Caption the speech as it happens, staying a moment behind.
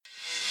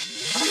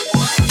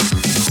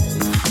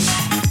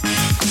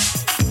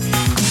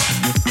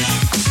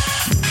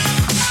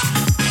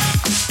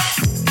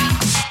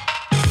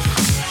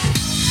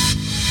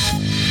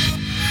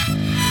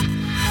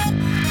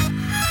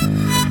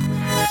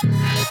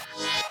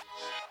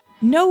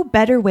No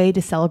better way to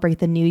celebrate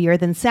the new year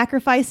than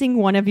sacrificing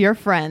one of your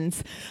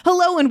friends.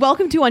 Hello and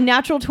welcome to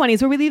Unnatural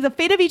 20s, where we leave the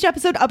fate of each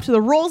episode up to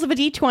the rolls of a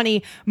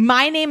D20.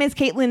 My name is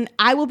Caitlin.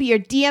 I will be your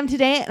DM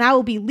today, and I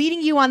will be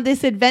leading you on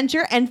this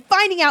adventure and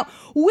finding out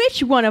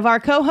which one of our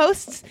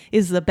co-hosts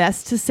is the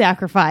best to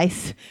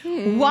sacrifice.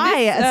 Why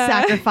a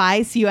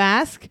sacrifice, you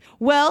ask?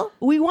 Well,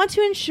 we want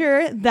to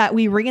ensure that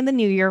we ring in the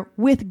new year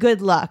with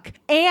good luck.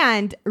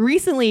 And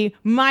recently,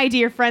 my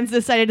dear friends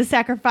decided to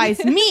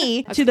sacrifice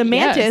me to the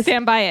mantis. Yeah,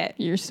 stand by it.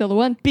 You're still the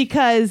one.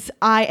 Because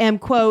I am,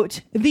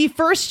 quote, the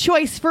first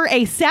choice for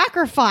a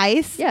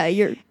sacrifice. Yeah,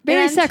 you're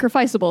very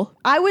sacrificable.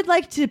 I would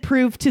like to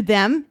prove to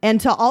them and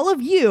to all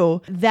of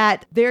you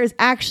that there's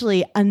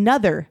actually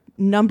another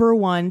number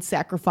one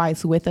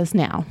sacrifice with us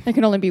now. There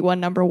can only be one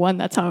number one.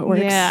 That's how it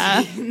works.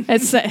 Yeah. I'm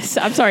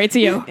sorry, it's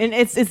you. And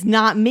it's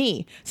not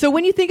me. So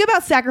when you think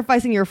about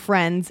sacrificing your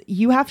friends,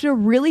 you have to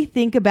really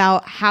think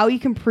about how you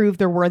can prove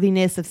their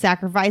worthiness of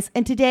sacrifice.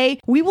 And today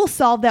we will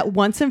solve that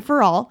once and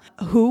for all.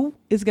 Who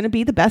is going to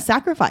be the best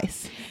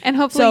sacrifice? And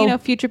hopefully,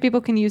 future people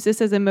can use this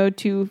as a mode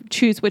to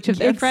choose which of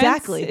their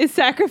friends is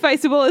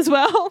sacrificable as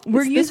well.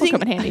 This will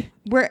come in handy.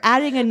 We're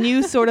adding a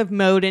new sort of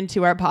mode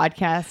into our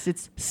podcast.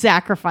 It's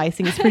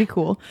sacrificing. It's pretty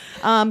cool.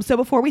 So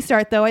before we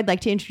start, though, I'd like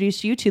to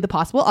introduce you to the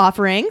possible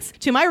offerings.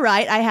 To my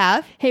right, I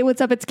have... Hey,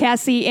 what's up? It's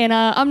Cassie, and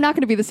I'm not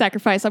going to be the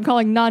sacrifice. I'm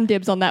calling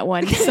non-dibs on that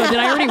one. So did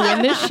I already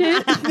win this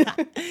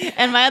shit?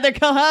 And my other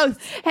co-host.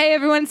 Hey,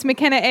 everyone. It's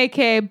McKenna,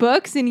 a.k.a.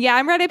 Books. And yeah,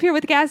 I'm right up here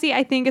with Cassie.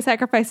 I think a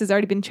sacrifice has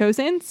already been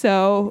chosen.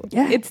 So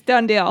it's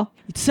done deal.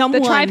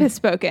 The tribe has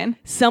spoken.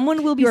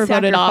 Someone will be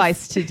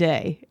sacrificed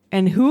today.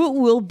 And who it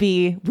will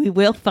be, we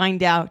will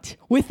find out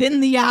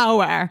within the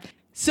hour.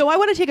 So I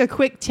want to take a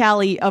quick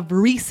tally of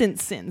recent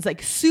sins,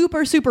 like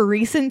super, super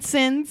recent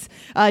sins,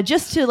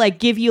 just to like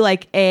give you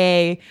like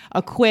a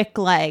quick,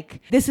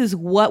 like, this is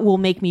what will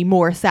make me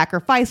more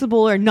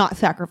sacrificable or not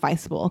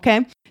sacrificable.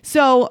 Okay.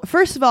 So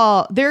first of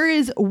all, there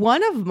is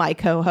one of my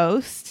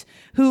co-hosts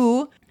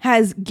who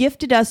has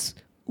gifted us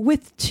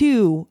with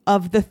 2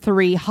 of the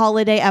 3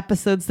 holiday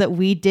episodes that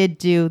we did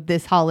do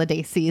this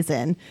holiday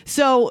season.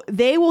 So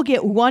they will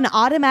get 1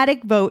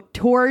 automatic vote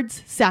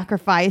towards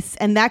sacrifice,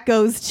 and that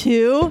goes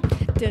to...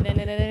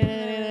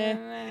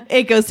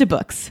 It goes to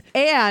Books.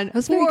 And that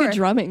was very good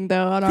drumming,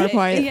 though, on our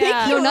part.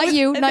 Yeah. No, not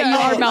you.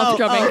 Our mouth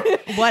drumming.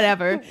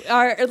 Whatever.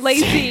 Our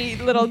lazy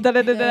little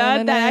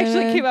da-da-da-da, that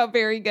actually came out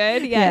very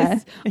good.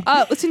 Yes.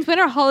 Yeah. Since when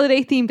are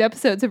holiday-themed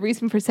episodes a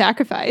reason for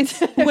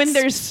sacrifice? When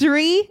there's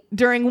 3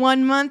 during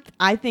 1 month,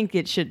 I think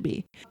it should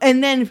be.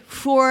 And then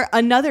for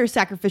another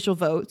sacrificial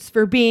votes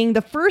for being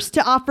the first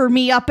to offer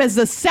me up as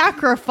a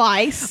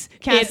sacrifice,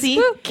 Cassie.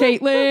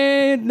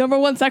 Caitlin, number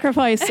one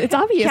sacrifice. It's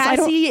obvious.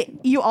 Cassie,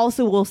 you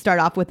also will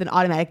start off with an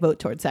automatic vote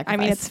towards sacrifice.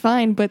 I mean, it's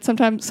fine, but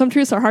sometimes some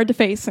truths are hard to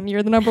face, and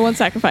you're the number one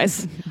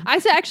sacrifice.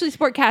 I actually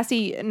support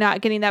Cassie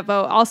not getting that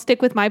vote. I'll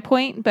stick with my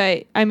point,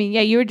 but I mean,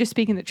 yeah, you were just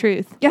speaking the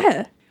truth.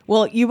 Yeah.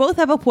 Well, you both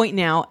have a point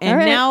now, and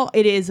now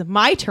it is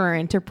my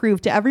turn to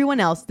prove to everyone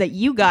else that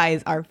you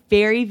guys are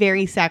very,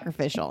 very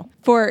sacrificial.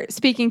 For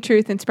speaking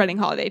truth and spreading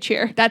holiday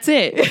cheer. That's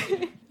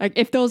it. Like,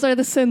 if those are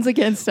the sins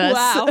against us.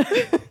 Wow.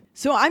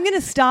 So I'm going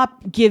to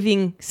stop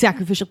giving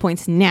sacrificial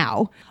points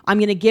now. I'm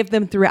going to give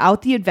them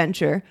throughout the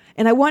adventure.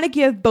 And I want to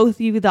give both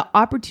of you the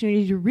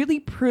opportunity to really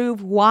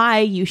prove why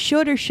you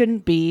should or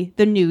shouldn't be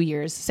the New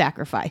Year's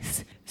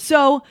sacrifice.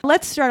 So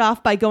let's start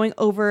off by going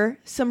over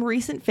some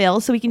recent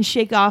fails so we can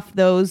shake off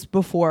those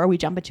before we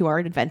jump into our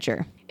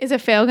adventure. Is a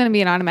fail going to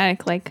be an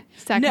automatic sacrificial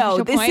point?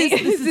 No,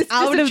 this is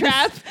out of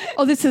trap.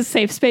 Oh, this is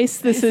safe space.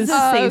 This is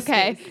safe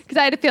okay. Because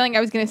I had a feeling I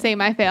was going to say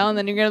my fail, and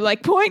then you're going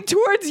to point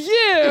towards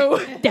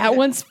you. That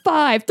one's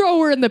 5. Throw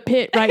her in the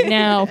pit right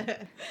now.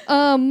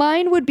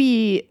 Mine would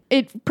be,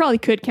 it probably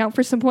could count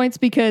for some points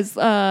because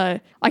I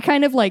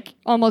kind of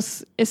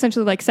almost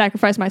essentially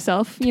sacrifice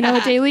myself,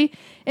 daily.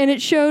 And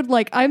it showed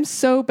I'm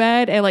so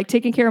bad at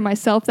taking care of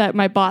myself that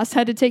my boss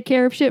had to take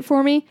care of shit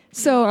for me.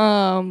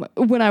 So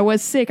when I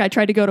was sick, I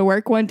tried to go to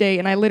work one day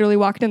and I literally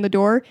walked in the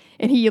door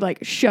and he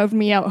shoved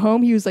me out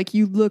home. He was like,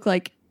 "You look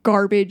like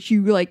garbage.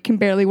 You can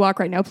barely walk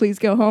right now. Please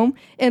go home."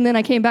 And then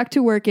I came back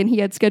to work and he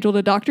had scheduled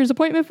a doctor's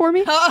appointment for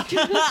me.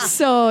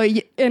 So,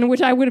 and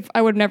which I would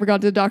have never gone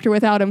to the doctor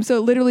without him. So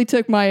it literally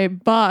took my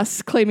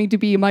boss claiming to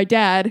be my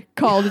dad,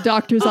 called the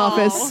doctor's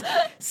office,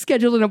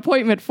 scheduled an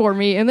appointment for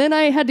me. And then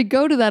I had to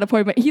go to that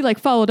appointment. He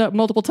followed up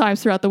multiple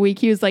times throughout the week.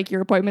 He was like,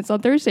 "Your appointment's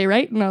on Thursday,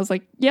 right?" And I was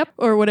like, "Yep,"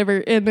 or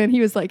whatever. And then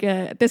he was like,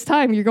 "This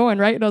time you're going,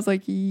 right?" And I was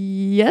like,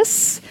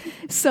 "Yes."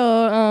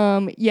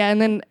 So, yeah.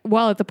 And then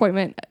while at the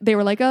appointment, they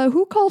were like,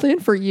 "Who called in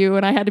for you?"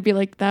 And I had to be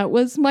like, "That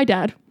was my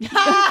dad."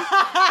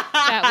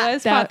 That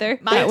was father.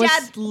 My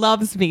dad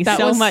loves me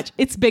so much.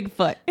 It's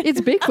Bigfoot. It's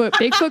Bigfoot.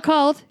 Bigfoot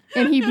called.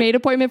 and he made an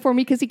appointment for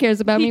me because he cares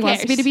about me. He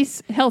wants me to be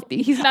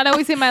healthy. He's not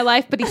always in my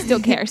life, but he still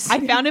cares.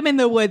 I found him in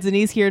the woods, and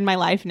he's here in my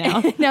life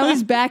now. Now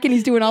he's back, and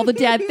he's doing all the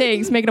dad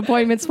things, making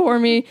appointments for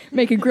me,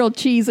 making grilled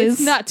cheeses.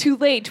 It's not too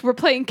late. We're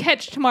playing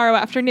catch tomorrow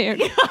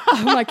afternoon.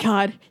 Oh my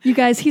God. You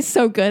guys, he's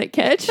so good at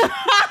catch.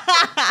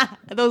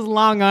 Those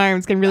long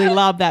arms can really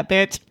lob that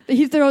bitch.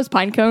 He throws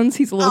pine cones.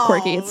 He's a little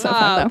quirky. It's so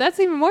fun, though. That's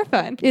even more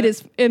fun. It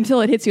is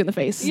until it hits you in the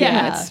face.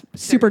 Yeah, it's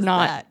super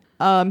not.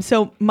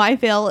 So my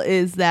fail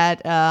is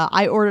that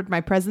I ordered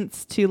my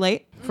presents too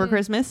late for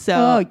Christmas.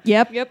 So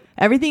yep.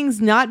 Everything's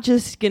not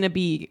just going to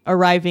be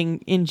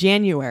arriving in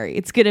January.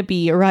 It's going to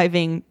be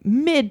arriving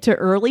mid to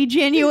early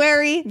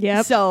January.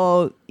 Yep.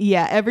 So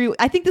yeah,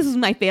 I think this was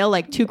my fail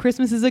like 2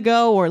 Christmases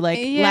ago or like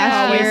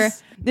last year.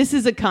 This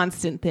is a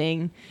constant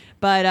thing.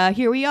 But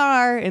here we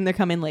are, and they're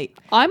coming late.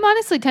 I'm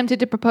honestly tempted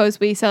to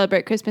propose we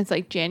celebrate Christmas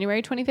like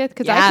January 25th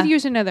because I could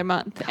use another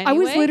month. Anyway. I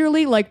was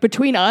literally like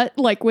between us,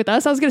 like with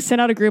us, I was going to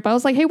send out a group. I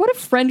was like, hey, what if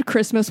friend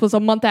Christmas was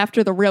a month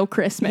after the real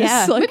Christmas?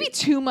 Yeah. Like, maybe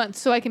 2 months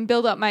so I can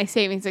build up my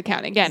savings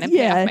account again and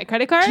pay off my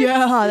credit card.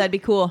 Yeah, that'd be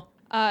cool.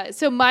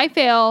 So my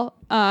fail,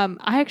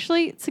 I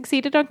actually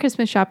succeeded on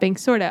Christmas shopping,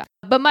 sort of.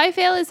 But my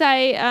fail is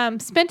I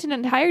spent an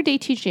entire day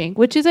teaching,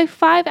 which is a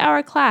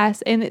 5-hour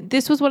class. And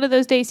this was one of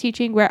those days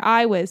teaching where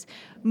I was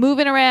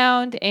moving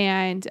around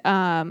and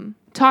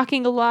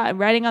talking a lot and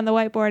writing on the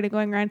whiteboard and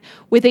going around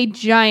with a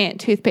giant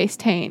toothpaste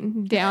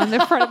stain down the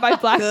front of my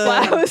black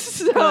blouse.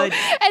 So,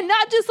 and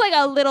not just like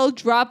a little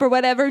drop or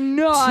whatever.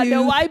 No,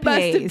 I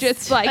must have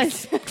just like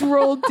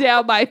strolled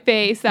down my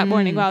face that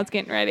morning while I was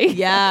getting ready.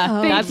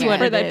 Yeah, that's what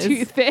for the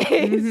toothpaste.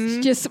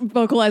 Mm-hmm. Just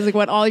vocalizing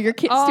what all your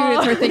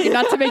students were thinking,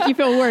 not to make you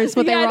feel worse,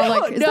 but they were all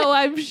like,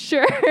 I'm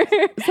sure.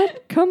 Is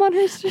that come on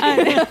her street?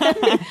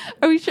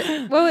 Are we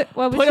sure? What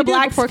would put you a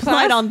black do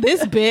spot on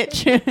this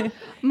bitch?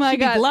 My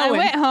God, I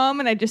went home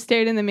and I just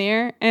stared in the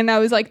mirror and I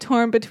was like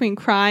torn between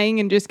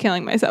crying and just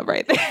killing myself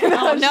right there.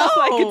 Oh no,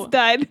 like it's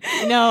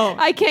done. No,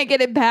 I can't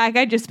get it back.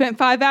 I just spent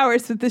 5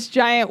 hours with this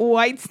giant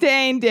white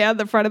stain down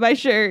the front of my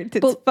shirt.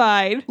 It's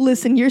fine.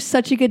 Listen, you're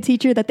such a good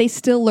teacher that they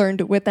still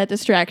learned with that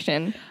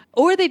distraction.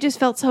 Or they just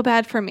felt so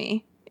bad for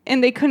me.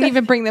 And they couldn't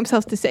even bring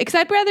themselves to say, because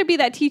I'd rather be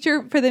that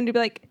teacher for them to be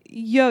like,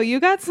 yo, you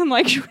got some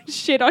like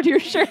shit on your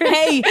shirt.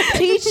 Hey,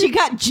 teach, you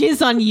got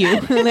jizz on you.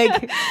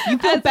 Like, you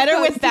feel better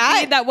with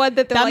that? That one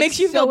that like, makes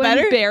you feel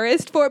better?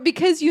 Embarrassed for,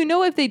 because you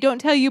know if they don't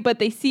tell you but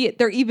they see it,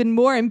 they're even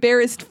more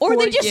embarrassed for you.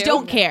 Or they just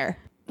don't care.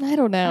 I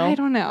don't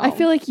know. I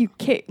feel like you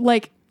care,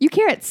 you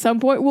care at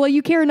some point. Well,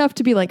 you care enough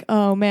to be like,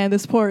 oh man,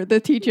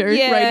 the teacher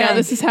right now,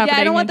 this is happening.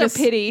 Yeah, I don't want their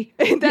pity.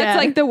 That's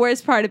like the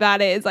worst part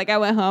about it is like I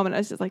went home and I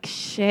was just like,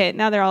 shit,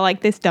 now they're all like,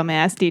 this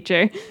dumbass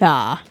teacher.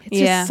 It's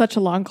just such a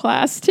long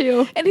class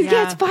too. And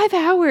it's 5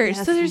 hours.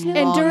 Yeah, so there's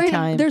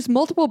there's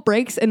multiple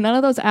breaks and none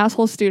of those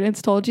asshole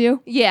students told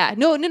you. Yeah,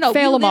 no.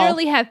 Fail we them all.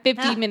 literally have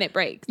 50-minute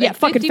breaks. Like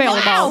fucking fail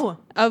them all.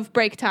 Of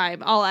break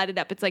time all added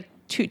up. It's like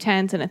 2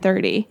 10s and a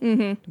 30.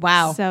 Mm-hmm.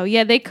 Wow. So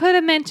yeah, they could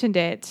have mentioned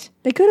it.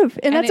 They could have,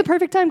 and that's a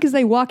perfect time because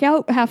they walk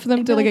out, half of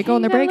them to like go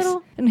on their breaks.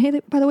 And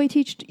hey, by the way,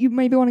 teach, you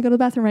maybe want to go to the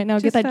bathroom right now.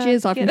 Get that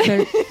jizz off your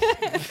shirt.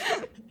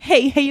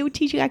 Hey, you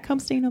teach, you got cum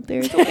stain up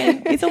there. It's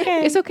okay. It's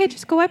okay. It's okay.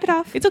 Just go wipe it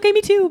off. It's okay,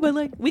 me too. But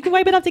like, we can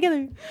wipe it off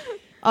together.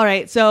 All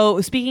right.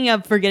 So speaking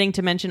of forgetting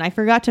to mention, I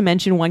forgot to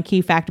mention one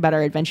key fact about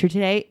our adventure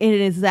today. And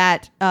it is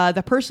that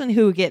the person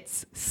who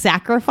gets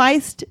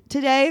sacrificed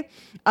today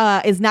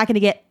is not going to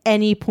get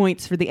any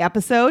points for the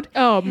episode.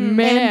 Oh,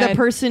 man. And the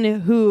person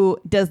who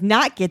does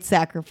not get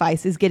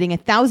sacrificed is getting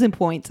 1,000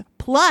 points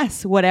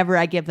plus whatever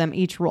I give them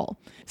each roll.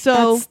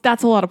 So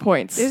that's a lot of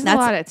points. There's a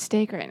lot at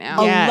stake right now.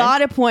 A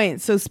lot of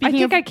points. So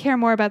speaking I care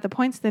more about the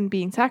points than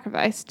being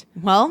sacrificed.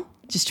 Well,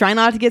 just try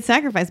not to get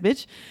sacrificed,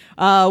 bitch.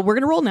 We're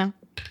going to roll now.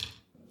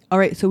 All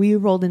right. So we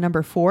rolled a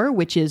number 4,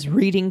 which is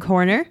Reading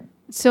Corner.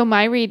 So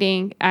my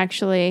reading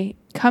actually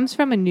comes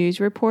from a news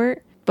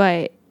report,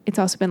 but it's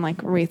also been like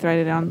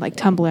rethreaded on like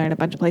Tumblr and a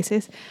bunch of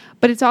places.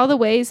 But it's all the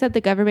ways that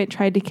the government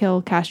tried to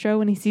kill Castro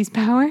when he seized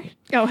power.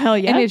 Oh, hell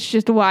yeah. And it's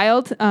just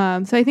wild. So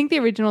I think the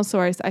original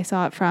source I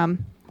saw it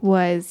from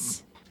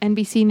was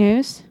NBC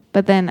News.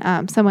 But then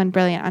someone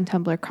brilliant on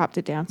Tumblr cropped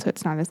it down so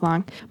it's not as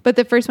long. But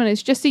the first one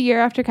is, just a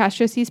year after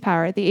Castro seized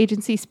power, the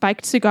agency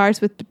spiked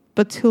cigars with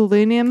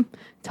botulinum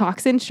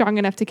toxin strong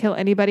enough to kill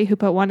anybody who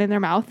put one in their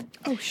mouth.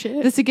 Oh,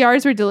 shit. The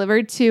cigars were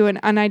delivered to an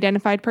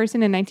unidentified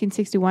person in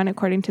 1961,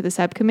 according to the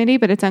subcommittee,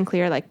 but it's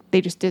unclear, like,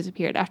 they just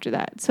disappeared after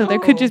that. So there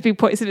could just be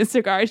poisonous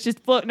cigars just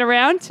floating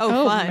around.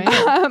 Oh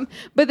fun.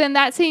 But then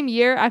that same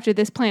year, after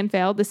this plan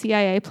failed, the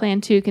CIA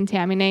planned to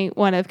contaminate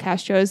one of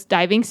Castro's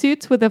diving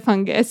suits with a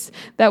fungus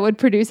that would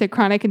produce a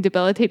chronic and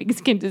debilitating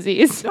skin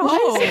disease.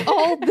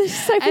 All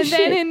this type of shit. And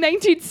then in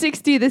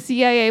 1960, the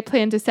CIA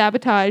planned to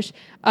sabotage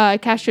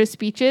Castro's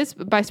speeches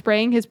by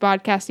spraying his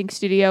broadcasting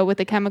studio with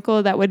a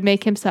chemical that would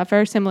make him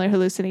suffer similar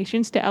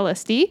hallucinations to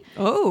LSD.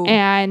 Oh.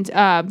 And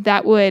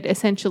that would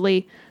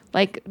essentially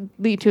like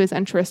lead to his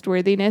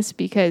untrustworthiness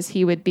because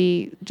he would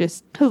be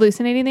just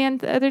hallucinating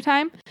the other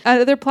time.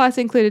 Other plots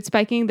included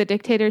spiking the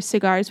dictator's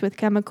cigars with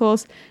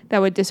chemicals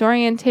that would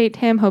disorientate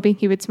him, hoping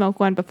he would smoke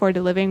one before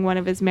delivering one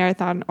of his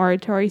marathon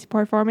oratory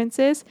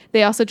performances.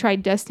 They also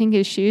tried dusting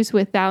his shoes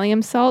with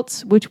thallium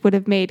salts, which would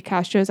have made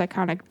Castro's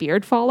iconic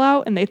beard fall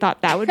out, and they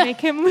thought that would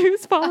make him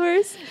lose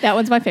followers. That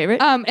one's my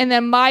favorite. And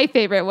then my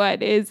favorite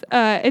one is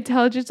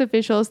intelligence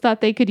officials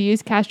thought they could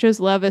use Castro's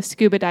love of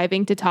scuba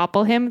diving to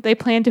topple him. They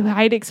planned to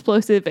hide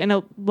explosives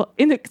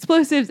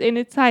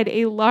inside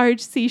a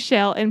large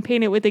seashell and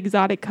paint it with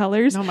exotic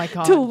colors Oh my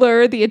God. to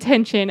lure the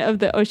attention of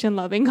the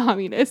ocean-loving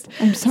communist.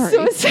 I'm sorry.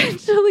 So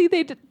essentially,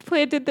 they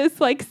planted this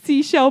like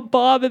seashell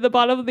bomb in the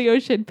bottom of the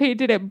ocean,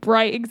 painted it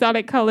bright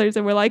exotic colors,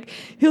 and were like,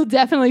 he'll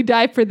definitely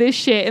die for this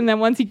shit. And then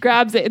once he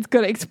grabs it, it's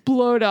gonna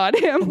explode on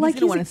him. Like,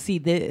 Like I want to see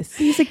this.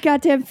 He's a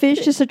goddamn fish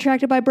just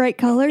attracted by bright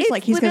colors.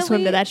 Like he's gonna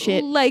swim to that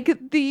shit.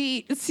 Like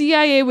the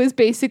CIA was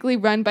basically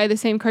run by the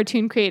same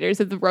cartoon creators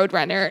of the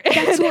Roadrunner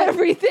and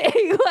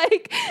everything.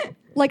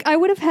 Like I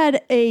would have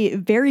had a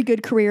very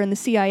good career in the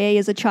CIA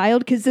as a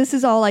child because this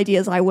is all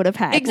ideas I would have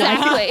had.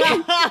 Exactly.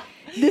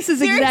 This is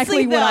Seriously,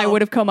 exactly what I though.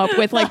 would have come up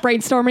with, like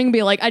brainstorming,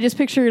 be like, I just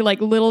picture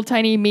like little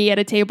tiny me at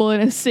a table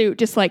in a suit,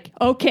 just like,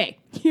 okay,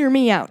 hear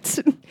me out.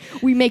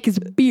 We make his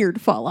beard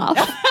fall off.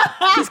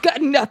 He's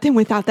got nothing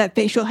without that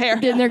facial hair.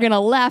 Then they're going to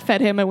laugh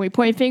at him and we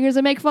point fingers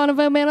and make fun of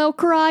him and he'll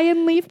cry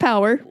and leave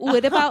power.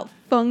 What about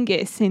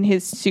fungus in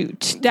his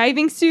suit?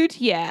 Diving suit?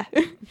 Yeah.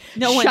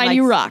 No one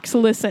Shiny likes- rocks,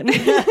 listen.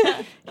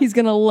 He's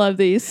going to love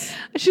these.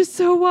 It's just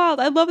so wild.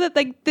 I love that.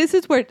 Like, this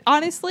is where,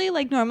 honestly,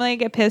 like, normally I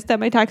get pissed that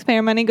my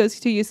taxpayer money goes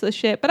to useless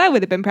shit, but I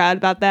would have been proud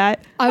about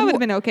that. I would have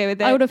been okay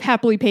with it. I would have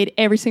happily paid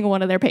every single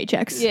one of their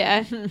paychecks.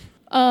 Yeah.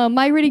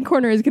 My reading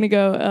corner is going to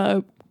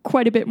go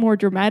quite a bit more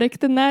dramatic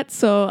than that,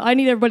 so I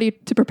need everybody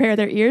to prepare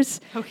their ears.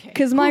 Okay,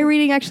 Because my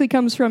reading actually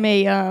comes from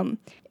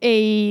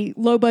a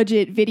low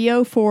budget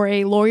video for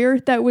a lawyer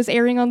that was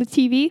airing on the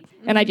TV,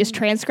 and I just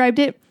transcribed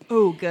it.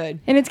 Oh, good.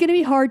 And it's going to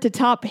be hard to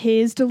top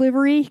his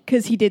delivery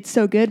because he did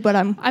so good, but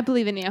I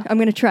believe in you. I'm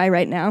going to try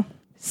right now.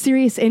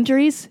 Serious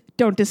injuries?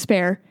 Don't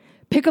despair.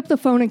 Pick up the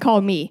phone and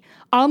call me.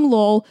 I'm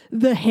Lowell,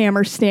 the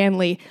Hammer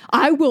Stanley.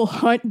 I will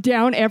hunt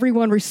down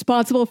everyone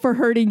responsible for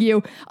hurting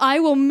you. I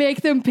will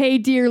make them pay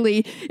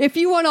dearly. If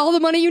you want all the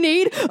money you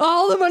need,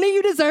 all the money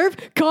you deserve,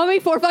 call me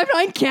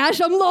 459 cash.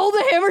 I'm Lowell,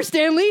 the Hammer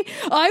Stanley.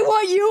 I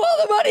want you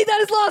all the money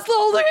that is lost.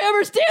 Lowell, the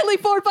Hammer Stanley,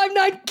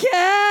 459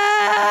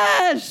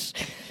 cash.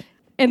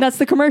 And that's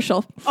the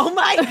commercial. Oh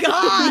my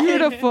God.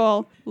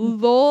 Beautiful.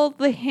 Lowell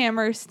the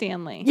Hammer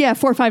Stanley. Yeah,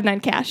 459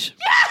 cash.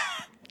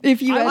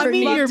 If you I ever would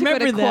need, love to go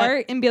remember to that.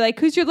 court and be like,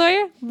 who's your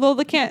lawyer? Lowell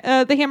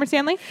the Hammer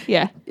Stanley?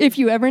 Yeah. if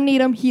you ever need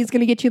him, he's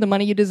gonna get you the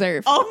money you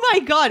deserve. Oh my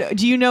God.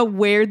 Do you know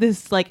where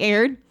this like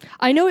aired?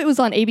 I know it was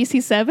on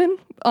ABC7.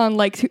 On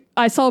like,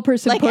 I saw a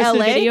person Like post a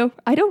LA? video.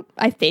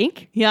 I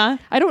think. Yeah.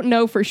 I don't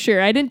know for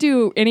sure. I didn't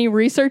do any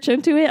research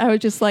into it. I was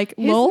just like,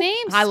 His lol.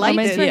 name I like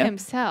speaks it. for Yeah.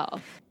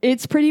 himself.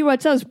 It's pretty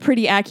much, that was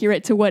pretty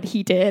accurate to what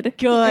he did.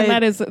 Good.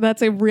 And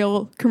that's a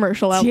real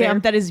commercial out Damn, there.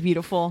 that is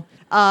beautiful.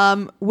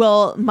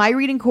 Well, my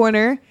reading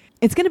corner,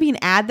 it's going to be an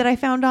ad that I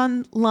found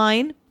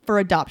online for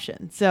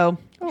adoption. So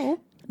Oh.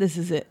 this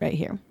is it right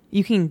here.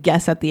 You can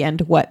guess at the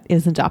end what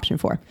is adoption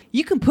for.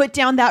 You can put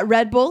down that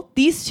Red Bull.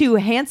 These two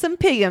handsome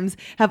pigums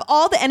have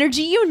all the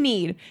energy you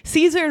need.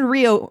 Caesar and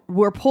Rio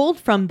were pulled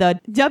from the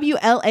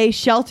WLA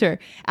shelter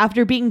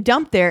after being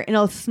dumped there in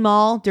a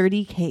small,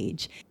 dirty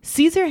cage.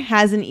 Caesar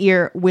has an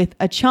ear with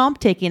a chomp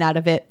taken out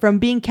of it from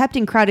being kept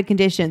in crowded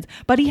conditions,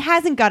 but he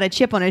hasn't got a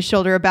chip on his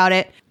shoulder about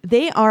it.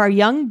 They are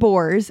young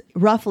boars,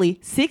 roughly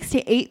 6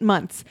 to 8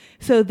 months,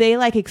 so they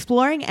like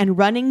exploring and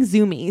running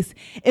zoomies.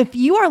 If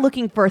you are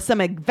looking for some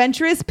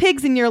adventurous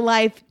pigs in your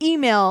life,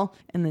 email,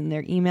 and then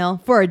their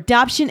email for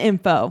adoption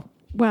info.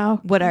 Wow.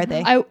 What are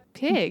they?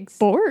 Pigs.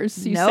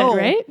 Boars, you No, said,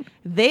 right?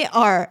 They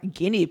are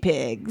guinea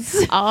pigs.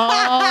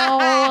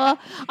 Oh,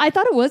 I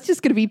thought it was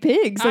just going to be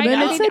pigs. And I then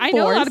know, it said I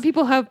know a lot boars. of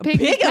people have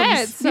pigs as Pigums.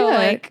 pets, so Yeah.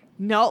 like,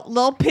 No,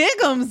 little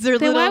pigums. They're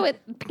then little. why would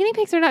guinea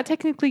pigs are not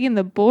technically in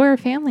the boar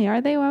family, are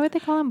they? Why would they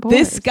call them boars?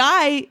 This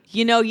guy,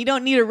 you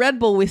don't need a Red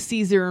Bull with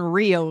Caesar and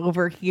Rio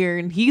over here,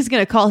 and he's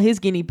gonna call his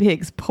guinea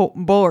pigs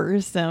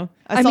boars. So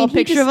I saw mean, a he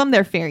picture just- of them.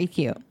 They're very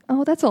cute.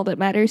 Oh, that's all that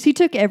matters. He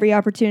took every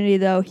opportunity,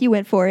 though. He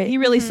went for it. He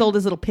really sold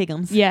his little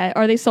pigums. Yeah.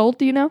 Are they sold?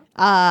 Do you know?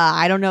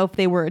 I don't know if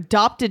they were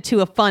adopted to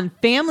a fun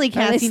family Are they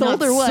casting.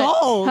 sold or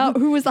what?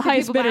 Who was the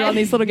highest people bidder buy on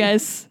these little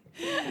guys?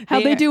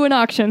 How'd they They- do an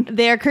auction?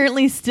 They are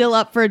currently still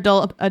up for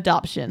adult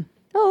adoption.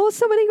 Oh,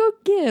 somebody go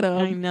get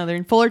I them. know they're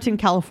in Fullerton,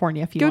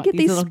 California. If you Go want get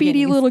these little speedy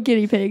guineas. little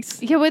guinea pigs.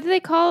 Yeah, what did they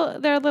call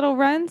their little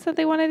runs that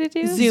they wanted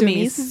to do?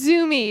 Zoomies.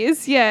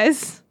 Zoomies,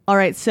 yes. All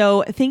right,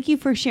 so thank you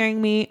for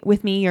sharing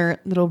with me your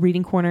little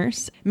reading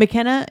corners.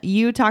 McKenna,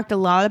 you talked a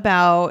lot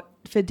about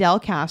Fidel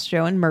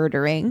Castro and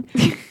murdering.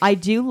 I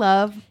do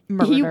love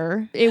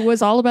murder. It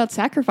was all about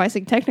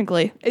sacrificing,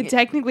 technically.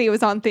 Technically, it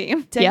was on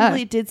theme.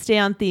 Technically, it did stay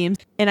on theme,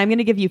 and I'm going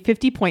to give you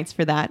 50 points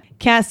for that.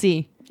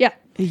 Cassie, Yeah.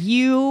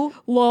 You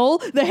Lol,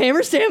 the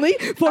Hammer Stanley,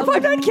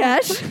 459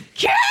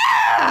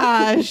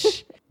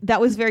 cash. That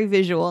was very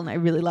visual, and I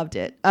really loved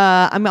it.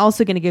 I'm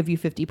also going to give you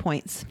 50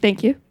 points.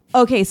 Thank you.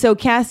 Okay, so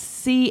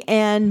Cassie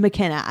and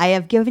McKenna, I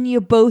have given you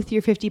both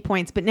your 50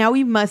 points, but now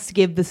we must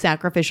give the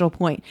sacrificial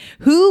point.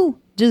 Who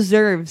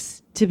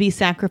deserves to be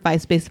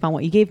sacrificed based upon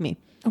what you gave me?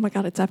 Oh my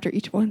God, it's after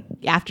each one.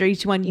 After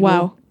each one, you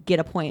will get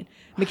a point.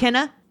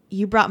 McKenna,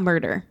 you brought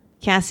murder.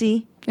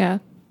 Cassie, Yeah.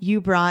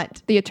 you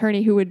brought... The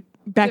attorney who would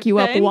back you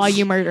up Defense. while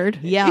you murdered.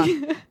 Yeah.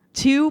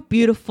 Two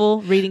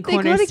beautiful reading They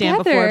corners go stand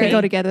together. before They me.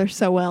 go together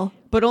so well.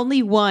 But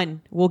only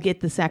one will get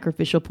the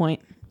sacrificial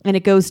point, and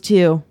it goes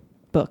to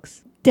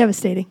books.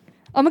 Devastating.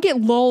 I'm gonna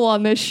get lol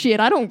on this shit.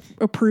 I don't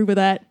approve of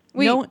that.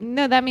 Wait, No-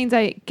 no, that means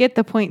I get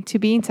the point to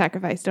being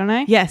sacrificed, don't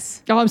I?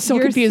 Yes, Oh, I'm so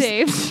You're confused.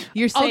 saved.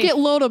 you're safe. I'll get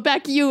lol to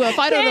back you up.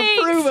 I don't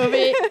Thanks. approve of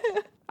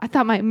it. I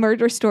thought my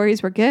murder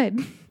stories were good.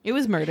 It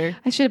was murder.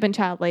 I should have been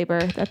child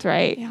labor. That's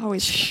right. Yeah,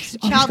 always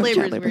Child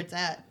labor is where it's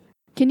at.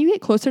 Can you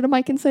get closer to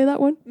Mike and say that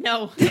one?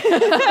 No.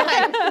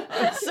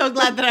 I'm so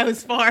glad that I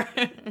was far.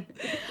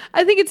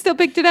 I think it still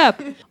picked it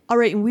up. All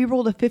right, and we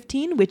rolled a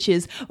 15, which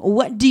is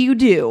what do you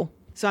do?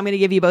 So I'm going to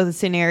give you both a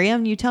scenario,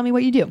 and you tell me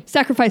what you do.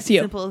 Sacrifice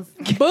you. Simple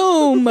as...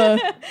 Boom.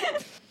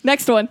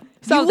 Next one.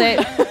 Solved it.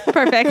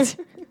 Perfect.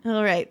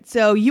 All right,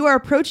 so you are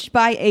approached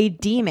by a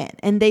demon,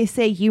 and they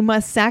say you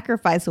must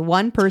sacrifice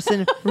one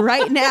person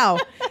right now.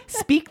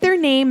 Speak their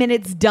name, and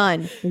it's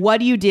done. What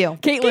do you do?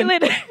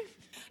 Caitlin.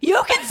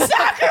 You can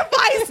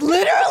sacrifice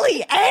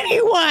literally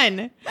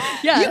anyone.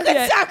 Yeah. You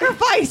could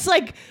sacrifice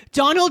like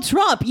Donald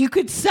Trump. You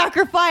could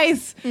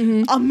sacrifice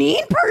a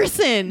mean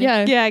person.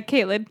 Yeah. Yeah,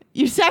 Caitlin.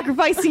 You're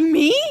sacrificing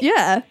me?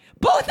 Yeah.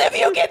 Both of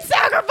you get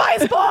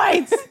sacrifice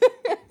points.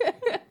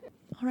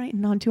 All right,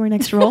 and on to our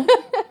next roll.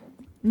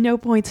 No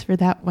points for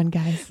that one,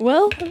 guys.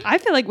 Well, I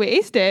feel like we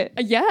aced it.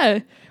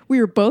 yeah. We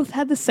were both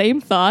had the same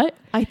thought.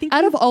 I think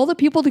Out of all the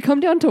people to come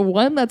down to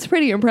one, that's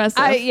pretty impressive.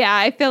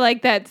 I feel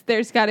like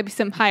there's got to be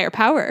some higher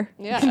power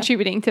Yeah.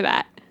 contributing to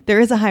that. there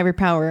is a higher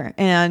power,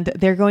 and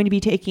they're going to be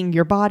taking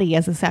your body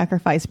as a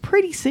sacrifice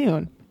pretty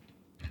soon.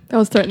 That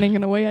was threatening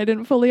in a way I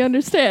didn't fully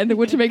understand,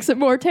 which makes it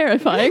more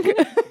terrifying.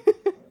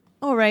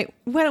 All right,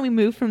 why don't we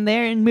move from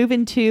there and move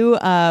into,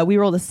 we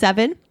rolled a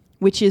 7,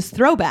 which is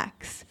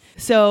throwbacks.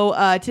 So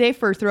today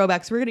for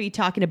throwbacks, we're going to be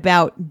talking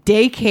about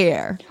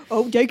daycare.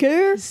 Oh,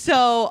 daycare?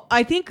 So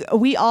I think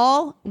we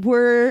all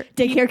were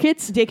Daycare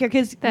kids? Daycare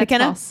kids. That's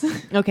McKenna. false.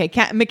 Okay,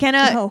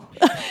 McKenna. Oh.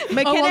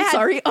 McKenna Oh, I'm had-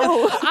 sorry.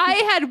 Oh. I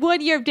had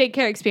 1 year of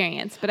daycare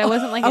experience, but I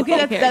wasn't like a Okay,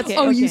 daycare that's- kid.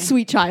 Oh, you Okay.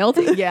 sweet child.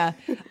 Yeah,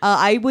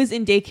 I was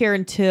in daycare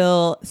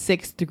until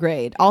 6th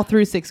grade, all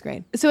through 6th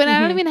grade. So and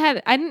I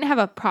didn't have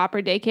a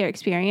proper daycare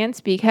experience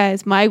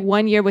because my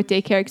 1 year with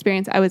daycare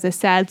experience, I was a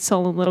sad,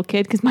 sullen little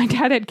kid because my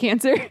dad had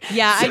cancer.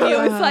 Yeah, I So knew.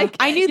 it was like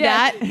I knew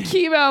that.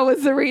 chemo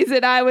was the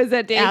reason I was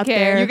at daycare. Out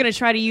there. You're gonna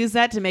try to use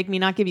that to make me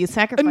not give you a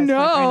sacrifice. point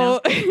No.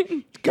 right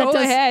now. Go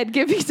does- ahead,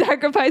 give me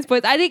sacrifice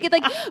points. I didn't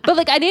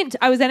get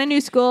I was at a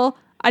new school.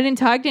 I didn't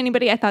talk to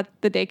anybody. I thought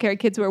the daycare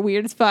kids were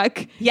weird as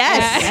fuck.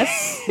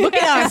 Yes. Look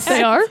at us.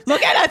 They are.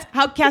 Look at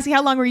us. Cassie,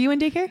 how long were you in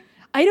daycare?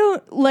 I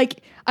don't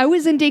like. I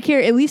was in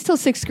daycare at least till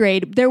 6th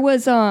grade. There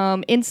was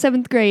in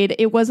 7th grade.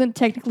 It wasn't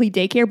technically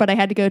daycare, but I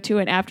had to go to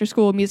an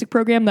after-school music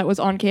program that was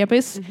on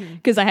campus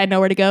because I had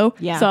nowhere to go.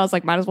 Yeah. So I was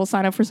like, might as well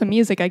sign up for some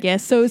music, I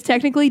guess. So it was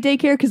technically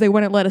daycare because they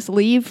wouldn't let us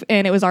leave,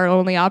 and it was our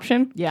only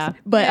option. Yeah.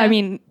 But Yeah. I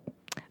mean,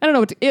 I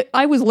don't know.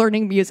 I was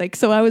learning music,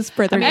 so I was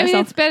furthering I mean,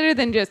 myself. it's better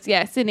than just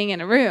sitting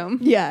in a room.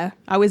 Yeah.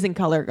 I was in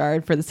color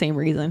guard for the same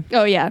reason.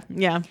 Oh yeah.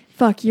 Yeah.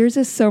 Fuck, yours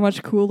is so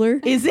much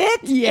cooler. Is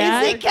it?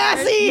 Yeah. Is it,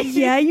 Cassie?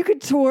 Yeah, you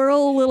could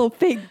twirl a little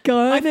fake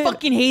gun. I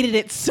fucking hated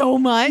it so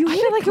much. I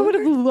feel like I would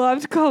have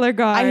loved color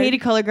guard. I hated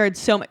color guard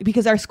so much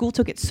because our school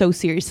took it so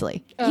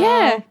seriously.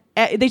 Yeah.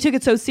 They took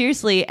it so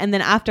seriously, and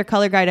then after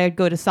color guard, I'd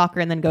go to soccer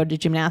and then go to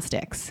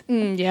gymnastics.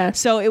 Yeah.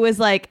 So it was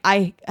like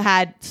I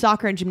had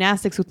soccer and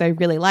gymnastics, which I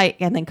really like,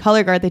 and then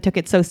color guard, they took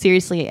it so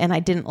seriously, and I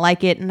didn't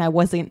like it, and I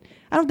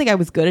don't think I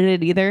was good at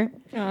it either.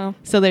 Oh.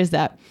 So there's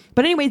that.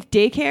 But anyways,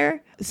 daycare.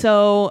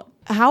 So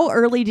how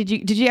early did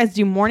you guys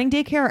do morning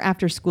daycare or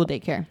after school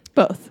daycare?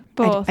 Both.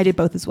 Both. I did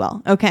both as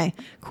well. Okay,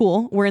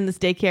 cool. We're in this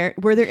daycare.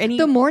 Were there any?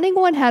 The morning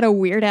one had a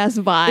weird ass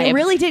vibe. It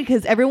really did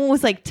because everyone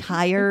was like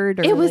tired.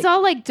 Or It was like,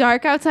 all like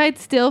dark outside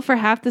still for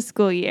half the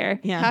school year.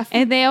 Yeah.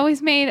 And they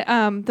always made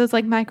those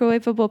like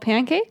microwavable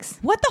pancakes.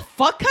 What the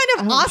fuck kind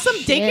of awesome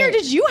shit. daycare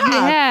did you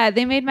have? Yeah,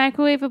 they made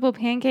microwavable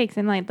pancakes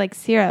and like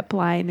syrup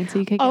line and so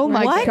you could get Oh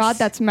my What? god,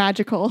 that's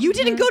magical. You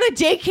didn't go to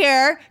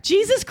daycare.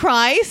 Jesus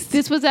Christ.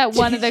 This was at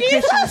one of the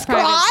Jesus Christian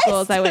private Christ!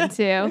 schools I went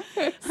to.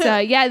 So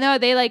yeah, no,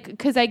 they like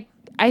because I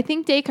I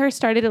think daycare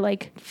started at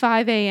like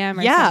 5 a.m.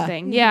 or Yeah.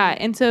 something. Yeah.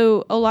 And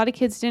so a lot of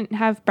kids didn't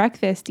have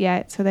breakfast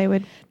yet. So they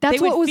would. That's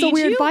They would what was the feed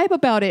weird you? vibe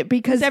about it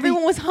because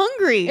Everyone was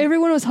hungry.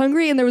 everyone was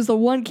hungry, and there was the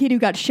one kid who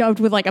got shoved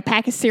with like a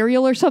pack of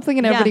cereal or something,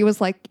 and everybody was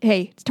like,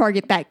 "Hey,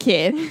 target that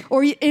kid."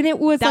 And it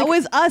was that like,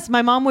 was us.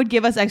 My mom would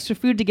give us extra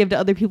food to give to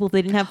other people if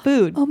they didn't have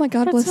food. oh my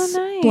god, That's bless, so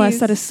nice. bless.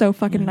 That is so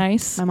fucking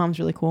nice. My mom's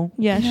really cool.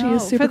 Yeah, she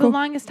is super For the cool.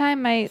 longest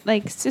time, my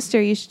like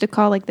sister used to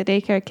call like the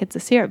daycare kids the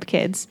syrup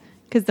kids.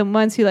 Because the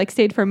ones who like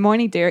stayed for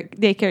morning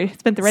daycare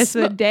spent the rest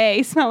of the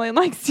day smelling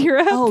like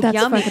syrup. Oh, That's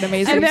yummy. fucking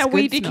amazing. and It's then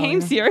we good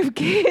became smelling. syrup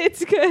kids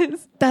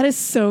because That is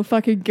so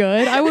fucking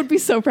good. I would be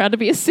so proud to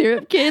be a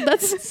syrup kid.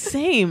 That's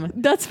Same.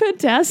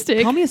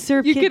 fantastic. Call me a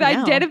syrup you kid could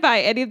now. identify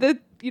any of the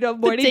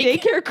morning daycare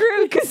daycare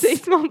crew because they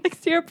smell like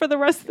syrup for the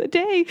rest of the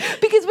day.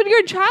 Because when you're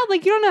a child,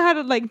 like you don't know how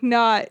to like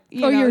not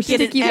you're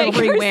get it sticky like,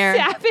 everywhere.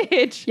 You're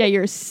savage. Yeah,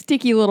 you're a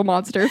sticky little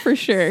monster for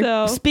sure.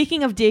 So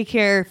Speaking of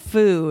daycare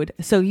food,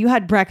 so you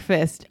had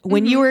breakfast.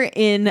 When you were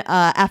in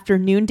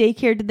afternoon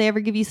daycare, did they ever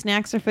give you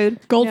snacks or food?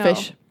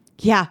 Goldfish.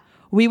 Yeah.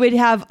 We would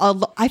have I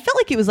felt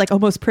like it was like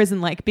almost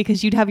prison-like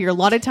because you'd have your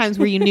allotted times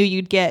where you knew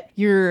you'd get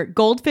your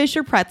goldfish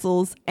or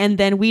pretzels, and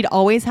then we'd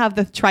always have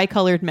the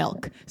tricolored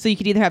milk. So you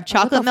could either have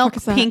chocolate fuck milk,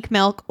 is that? pink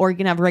milk, or you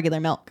can have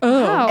regular milk.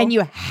 Oh. Wow. And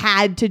you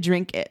had to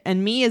drink it.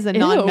 And me as a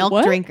non-milk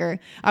what? drinker,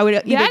 I would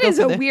either that go is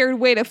for a the- weird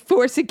way to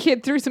force a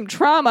kid through some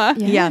trauma.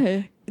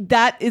 Yeah.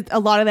 That is a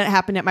lot of that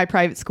happened at my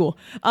private school.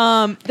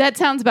 That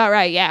sounds about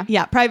right. Yeah.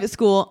 Yeah, private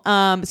school.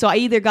 So I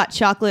either got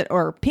chocolate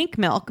or pink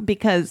milk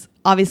because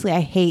obviously I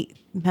hate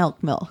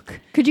milk.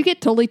 Could you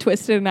get totally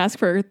twisted and ask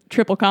for a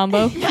triple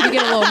combo? You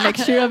get a little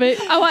mixture of it.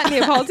 I want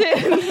Neapolitan.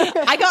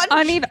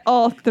 I need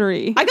all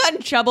three. I got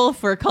in trouble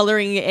for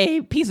coloring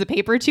a piece of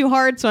paper too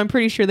hard, so I'm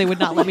pretty sure they would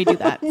not let me do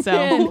that.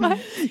 So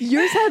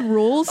Yours had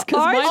rules because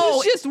Ours mine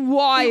is just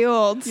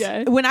wild.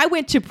 Yeah. when I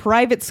went to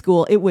private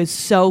school, it was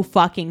so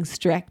fucking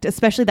strict,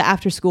 especially the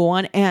after school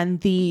one,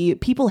 and the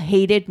people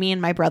hated me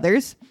and my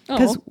brothers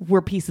because Oh.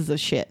 we're pieces of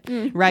shit,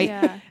 right?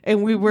 Yeah.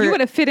 And we were You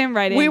would have fit in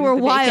right in. we were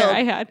with the daycare wild.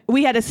 I had.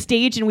 We had a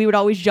stage and we would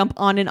always jump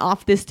on and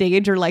off this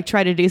stage or like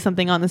try to do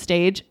something on the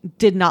stage.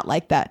 Did not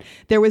like that.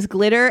 There was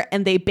glitter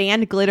and they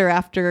banned glitter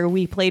after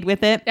we played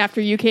with it. after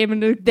you came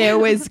into There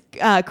was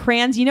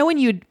crayons. You know when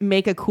you'd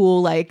make a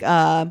cool like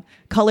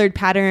colored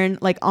pattern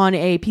like on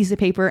a piece of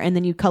paper and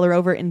then you color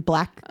over in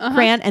black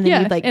crayon and then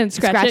Yeah, you'd like and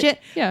scratch it.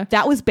 Yeah.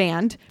 That was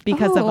banned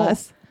because of Oh.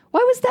 us. Why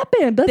was that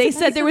banned? That's They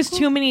said there was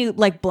too many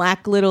like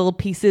black little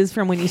pieces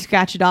from when you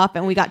scratch it off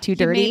and we got too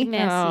dirty. Made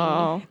messy.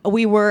 Oh.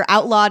 We were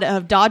outlawed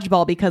of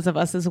dodgeball because of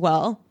us as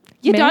well.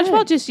 Yeah, Man.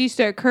 dodgeball just used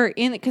to occur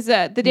in because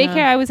the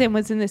daycare I was in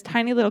was in this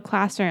tiny little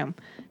classroom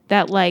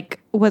that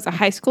like was a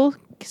high school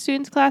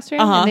students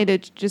classroom, Uh-huh. and they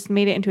just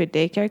made it into a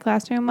daycare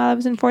classroom while I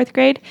was in 4th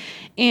grade,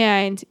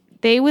 and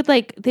they would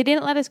like they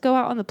didn't let us go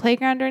out on the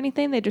playground or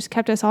anything. They just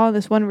kept us all in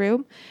this one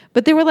room,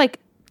 but there were like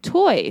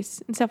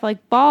toys and stuff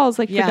like balls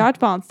like Yeah. for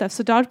dodgeball and stuff.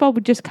 So dodgeball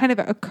would just kind of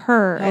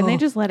occur, and they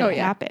just let it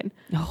yeah. happen.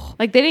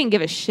 Like they didn't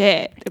give a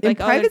shit. They'd be In like,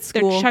 private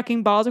they're school-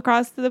 chucking balls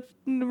across the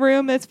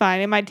room. That's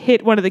fine. It might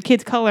hit one of the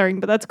kids coloring,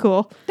 but that's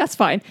cool. That's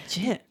fine.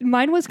 Shit.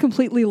 Mine was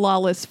completely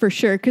lawless for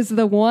sure because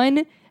at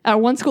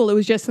one school it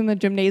was just in the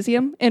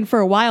gymnasium, and for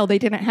a while they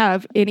didn't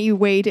have any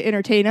way to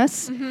entertain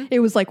us.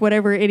 It was like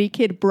whatever any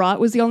kid brought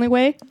was the only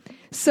way.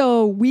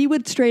 So we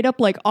would straight up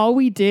like all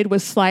we did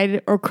was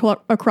slide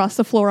across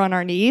the floor on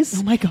our knees.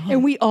 Oh my God.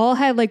 And we all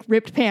had like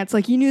ripped pants.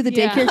 Like you knew the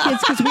Yeah. daycare kids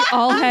because we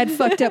all had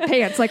fucked up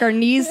pants. Like our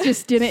knees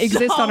just didn't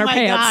exist Oh on our my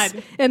pants.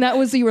 God. And that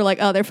was you were like,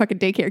 oh, they're fucking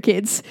daycare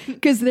kids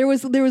because there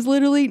was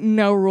literally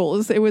no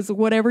rules. It was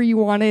whatever you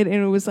wanted,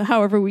 and it was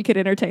however we could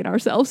entertain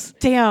ourselves.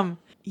 Damn.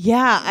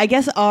 Yeah, I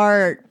guess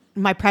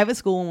my private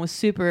school one was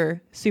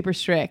super, super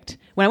strict.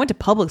 When I went to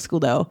public school,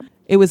 though,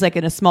 it was like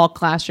in a small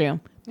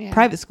classroom. Yeah.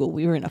 Private school,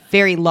 we were in a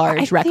very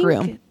large rec think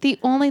room. The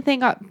only thing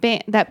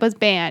that was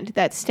banned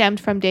that stemmed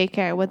from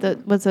daycare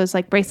was those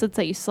like bracelets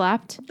that you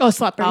slapped. Oh,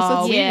 slap bracelets.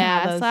 Oh, we didn't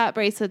have Yeah, those. slap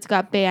bracelets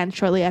got banned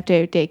shortly after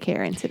a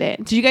daycare incident.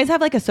 Did you guys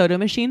have like a soda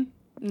machine?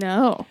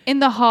 No. In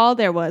the hall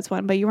there was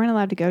one, but you weren't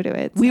allowed to go to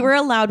it. We so. were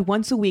allowed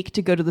once a week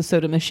to go to the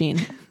soda machine.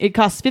 It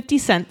cost 50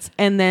 cents.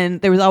 And then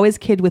there was always a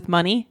kid with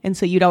money. And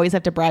so you'd always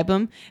have to bribe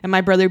him. And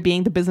my brother,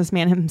 being the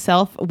businessman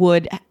himself,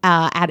 would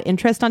add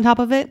interest on top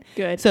of it.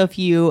 Good. So if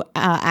you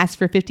asked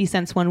for 50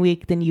 cents one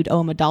week, then you'd owe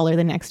him $1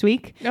 the next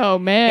week. Oh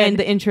man. And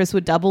the interest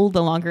would double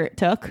the longer it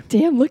took.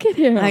 Damn, look at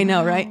him. I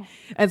know, right?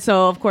 And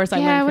so, of course, I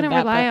learned I from wouldn't that,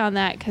 rely but- on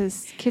that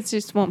because kids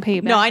just won't pay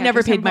you back. No, I after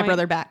never some paid my point.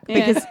 brother back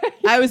Yeah. because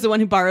I was the one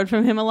who borrowed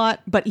from him a lot,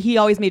 but he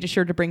always made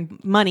sure to bring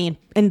money.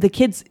 And the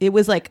kids, it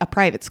was like a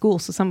private school,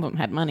 so some of them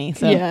had money.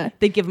 So Yeah.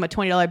 they'd give him a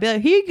 $20 bill.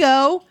 Here you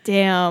go.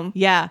 Damn.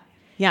 Yeah.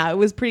 Yeah, it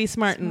was pretty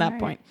smart in that Smart.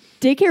 point.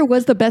 Daycare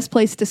was the best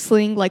place to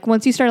sling. Like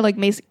once you started like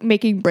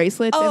making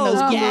bracelets Oh,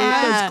 and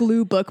yeah. those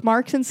glue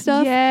bookmarks and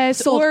stuff. Yes,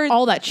 sold or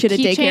all that shit at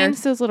daycare.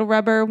 Keychains, those little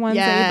rubber ones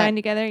that Yeah. you bind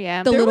together.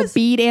 Yeah. The There little was-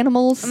 bead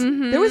animals.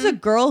 There was a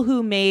girl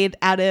who made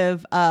out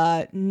of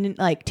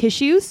like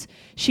tissues.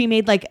 She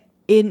made like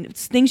in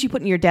things you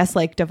put in your desk,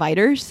 like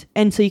dividers.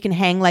 And so you can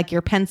hang like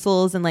your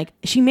pencils and like,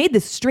 she made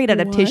this straight out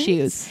of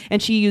tissues,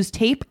 and she used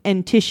tape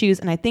and tissues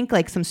and I think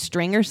like some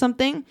string or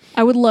something.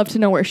 I would love to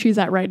know where she's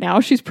at right now.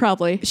 She's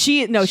probably...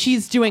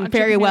 She's doing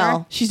very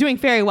well. She's doing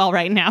very well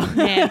right now.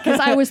 Because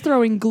I was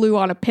throwing glue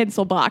on a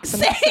pencil box.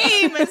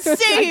 Same.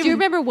 I do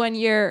remember one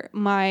year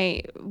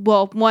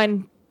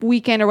one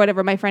weekend or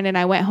whatever, my friend and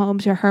I went home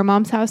to her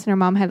mom's house, and her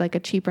mom had like a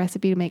cheap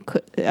recipe to make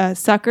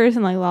suckers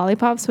and like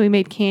lollipops. So we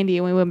made candy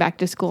and we went back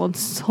to school and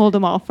sold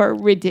them all for a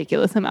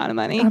ridiculous amount of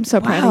money. I'm so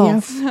proud of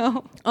you.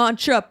 So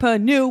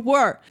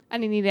Entrepreneur. I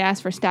didn't need to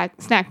ask for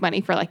snack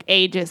money for like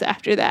ages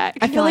after that.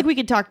 I feel like we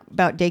could talk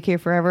about daycare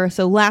forever.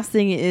 So last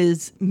thing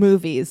is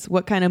movies.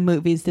 What kind of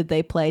movies did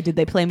they play? Did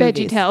they play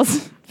movies?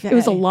 VeggieTales. It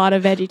was a lot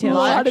of VeggieTales. A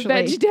lot actually.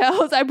 of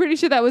VeggieTales. I'm pretty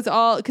sure that was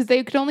all because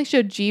they could only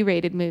show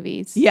G-rated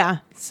movies. Yeah.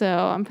 So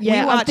I'm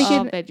Yeah, thinking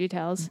all all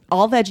VeggieTales.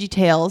 All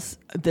VeggieTales,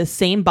 the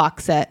same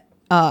box set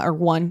or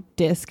one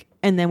disc.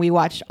 And then we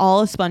watched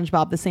all of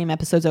SpongeBob, the same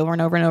episodes over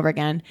and over and over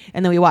again.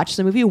 And then we watched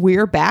the movie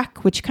We're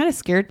Back, which kind of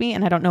scared me,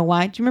 and I don't know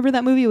why. Do you remember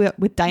that movie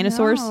with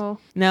dinosaurs?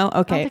 No?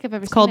 Okay. think I've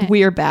ever It's seen called it.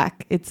 We're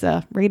Back. It's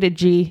rated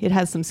G. It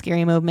has some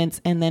scary moments.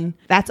 And then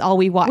that's all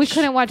we watched. We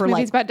couldn't watch for movies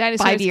like about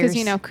dinosaurs 5 years.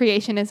 because,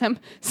 creationism.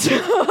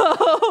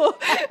 So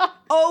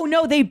Oh,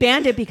 no, they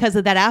banned it because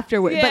of that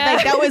afterward. But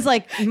like that was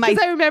like my...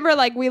 Because I remember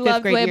like we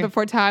loved grade Land year.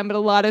 Before Time, but a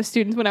lot of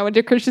students when I went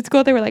to Christian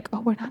school, they were like, "Oh,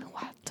 we're not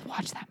allowed to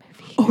watch that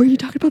movie." Oh, are you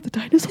talking about the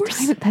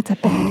dinosaurs? That's a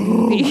bad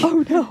movie.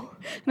 Oh, no.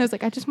 And I was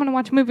like, I just want to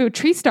watch a movie with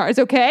tree stars,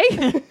 okay?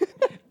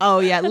 Oh,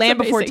 yeah. Land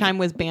Before amazing. Time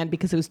was banned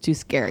because it was too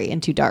scary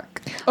and too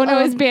dark. Oh no,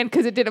 it was banned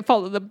because it didn't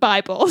follow the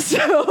Bible.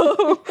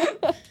 So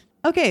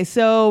Okay,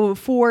 so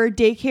for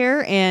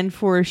daycare and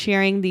for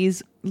sharing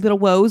these little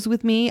woes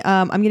with me,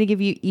 I'm going to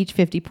give you each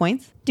 50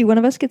 points. Do one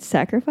of us get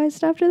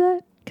sacrificed after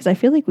that? Because I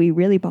feel like we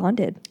really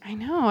bonded. I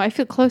know, I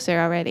feel closer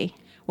already.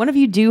 One of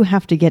you do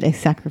have to get a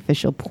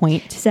sacrificial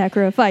point.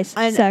 Sacrifice.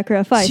 And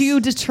Sacrifice. To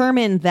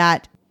determine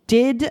that,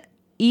 did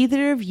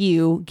either of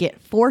you get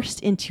forced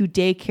into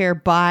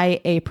daycare by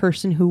a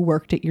person who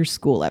worked at your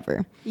school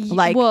ever?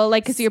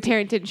 Because your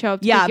parent didn't show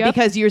up to pick you up?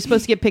 Because you're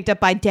supposed to get picked up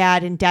by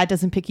dad and dad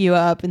doesn't pick you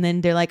up. And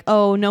then they're like,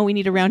 oh, no, we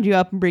need to round you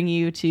up and bring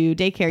you to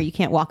daycare. You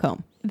can't walk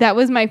home. That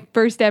was my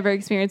first ever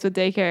experience with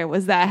daycare.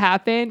 Was that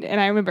happened, and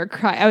I remember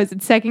crying. I was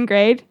in second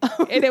grade,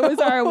 and it was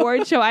our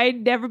award show. I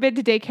had never been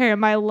to daycare in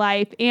my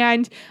life,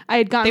 and I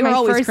had gotten my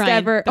first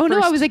ever.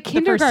 I was a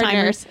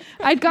kindergartner.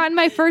 I'd gotten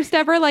my first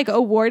ever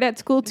award at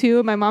school too.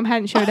 And my mom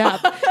hadn't showed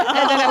up, and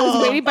then I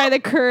was waiting by the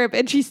curb,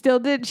 and she still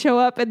didn't show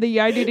up. And the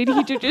yard duty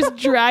teacher just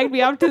dragged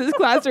me off to this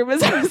classroom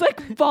as I was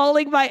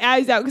bawling my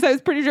eyes out because I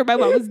was pretty sure my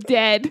mom was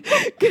dead.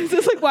 Because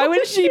it's why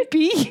would she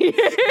be here?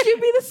 Give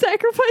me the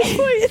sacrifice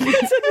point.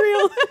 It's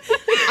unreal.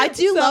 I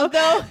do love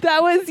though.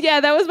 That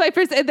was my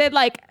first. And then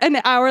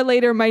an hour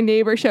later, my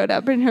neighbor showed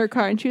up in her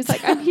car and she was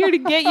like, "I'm here to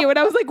get you." And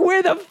I was like,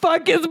 "Where the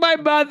fuck is my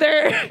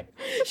mother?"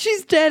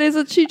 She's dead,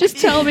 isn't she? Just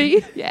tell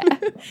me. Yeah.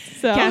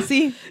 So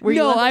Cassie, were you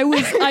No, I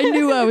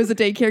knew I was a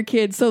daycare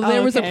kid, so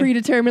there was a okay.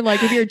 predetermined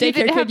if you're a you daycare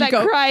didn't kid, have you that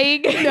go.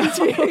 crying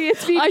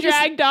experience being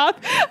dragged off.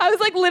 I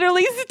was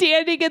literally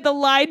standing in the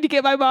line to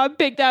get my mom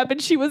picked up,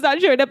 and she was not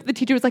showing up. The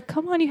teacher was like,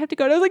 "Come on, you have to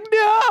go." And I was like,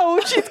 "No,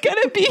 she's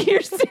gonna be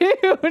here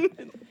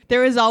soon." There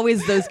was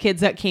always those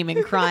kids that came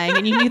in crying,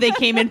 and you knew they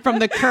came in from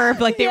the curb,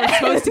 they were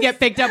supposed to get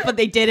picked up, but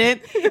they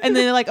didn't. And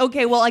then they're like,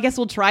 "Okay, well, I guess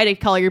we'll try to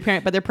call your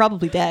parent, but they're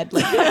probably dead."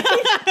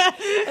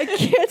 I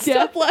can't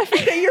stop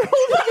laughing at your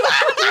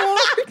whole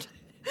award.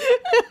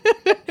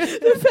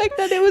 The fact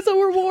that it was a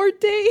reward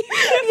day. Yeah,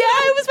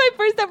 it was my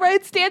first ever.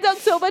 It stands out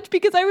so much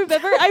because I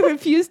remember I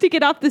refused to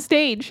get off the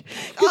stage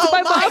because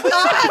my mom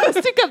was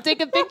supposed to come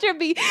take a picture of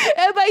me,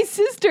 and my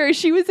sister,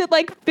 she was in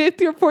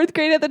 5th or 4th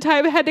grade at the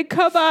time, had to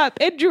come up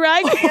and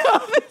drag me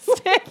off the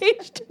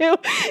stage too.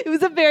 It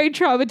was a very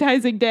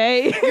traumatizing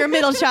day. You're a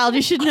middle child.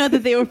 You should know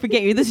that they will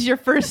forget you. This is your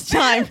first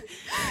time.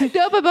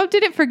 No, but mom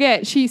didn't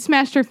forget. She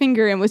smashed her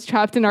finger and was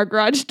trapped in our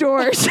garage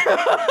doors.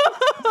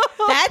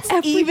 That's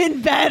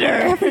even better.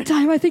 Every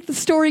time I think the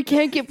story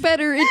can't get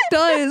better, it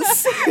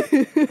does.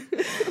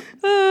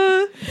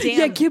 Damn.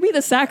 Yeah, give me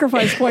the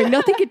sacrifice point.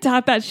 Nothing can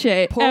top that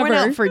shit. Pour one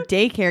ever. out for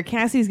daycare.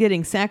 Cassie's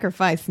getting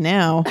sacrificed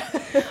now.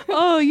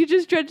 Oh, you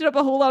just dredged up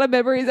a whole lot of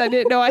memories I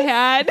didn't know I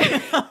had.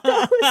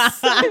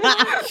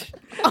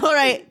 All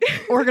right,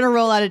 we're gonna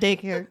roll out of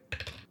daycare.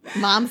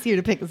 Mom's here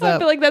to pick us I up.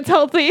 feel like that's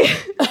healthy.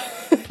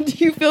 Do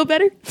you feel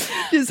better?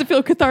 Does it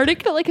feel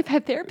cathartic? I feel like I've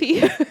had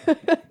therapy.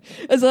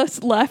 As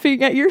us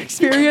laughing at your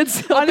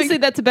experience. Honestly,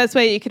 that's the best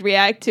way you could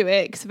react to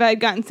it. Because if I had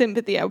gotten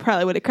sympathy, I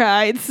probably would have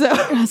cried. So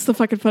That's the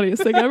fucking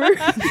funniest thing ever.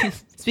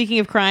 Speaking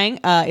of crying,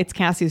 it's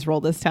Cassie's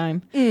role this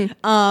time.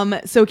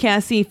 So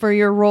Cassie, for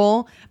your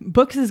role,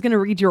 Books is going to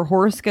read your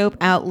horoscope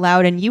out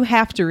loud, and you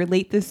have to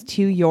relate this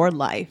to your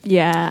life.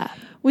 Yeah.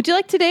 would you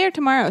like today or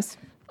tomorrow's?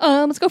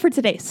 Let's go for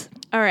today's.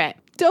 All right.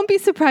 Don't be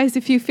surprised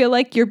if you feel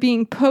like you're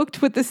being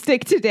poked with the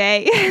stick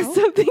today.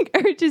 Something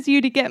urges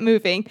you to get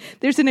moving.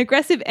 There's an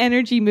aggressive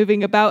energy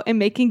moving about and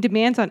making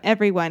demands on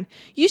everyone.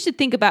 You should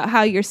think about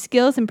how your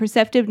skills and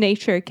perceptive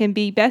nature can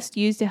be best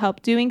used to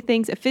help doing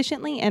things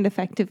efficiently and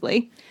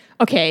effectively.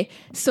 Okay,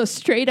 so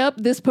straight up,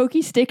 this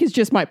pokey stick is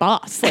just my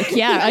boss. Like,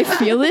 yeah, I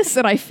feel this,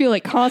 and I feel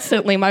it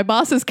constantly. My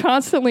boss is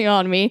constantly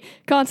on me,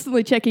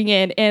 constantly checking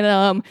in,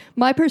 and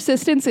my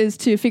persistence is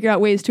to figure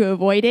out ways to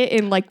avoid it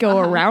and, like, go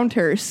around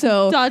her.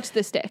 So Dodge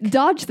the stick.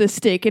 Dodge the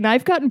stick, and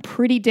I've gotten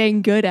pretty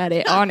dang good at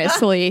it,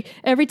 honestly.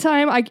 Every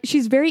time,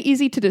 she's very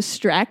easy to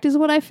distract is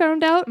what I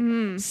found out.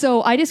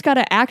 So I just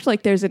gotta act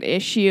like there's an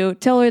issue,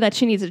 tell her that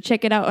she needs to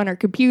check it out on her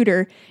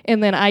computer,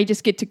 and then I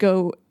just get to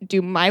go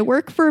do my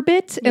work for a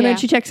bit, and then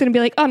she checks in and be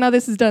like, oh no,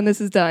 this is done,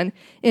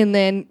 and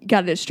then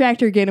gotta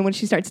distract her again, and when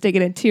she starts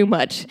digging in too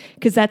much,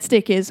 because that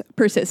stick is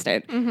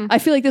persistent. I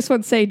feel like this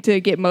one's saying to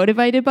get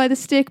motivated by the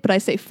stick, but I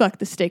say fuck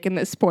the stick in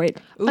this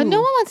point. No one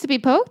wants to be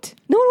poked.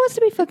 No one wants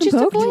to be fucking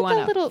poked. You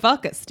want to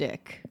fuck a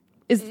stick.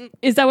 Is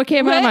that what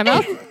came out of my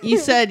mouth? You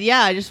said,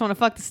 yeah, I just want to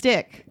fuck the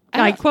stick.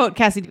 I quote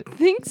Cassie.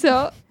 Think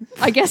so.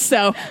 I guess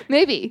so.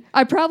 Maybe.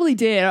 I probably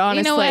did, honestly.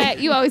 You know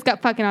what? You always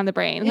got fucking on the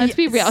brain. Let's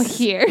be real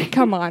here.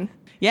 Come on.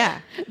 Yeah.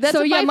 That's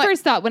what my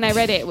first thought when I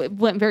read it. It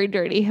went very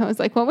dirty. I was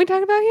like, what are we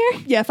talking about here?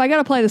 Yeah, if I got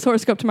to apply this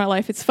horoscope to my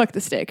life, it's fuck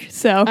the stick.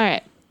 So. All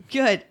right.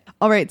 Good.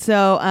 All right.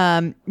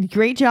 So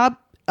great job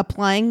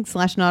applying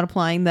 / not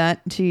applying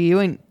that to you.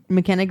 And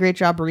McKenna, great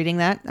job reading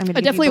that. I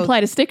definitely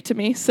applied a stick to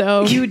me.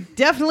 So. You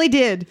definitely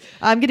did.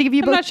 I'm going to give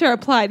you both. I'm not sure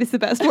applied is the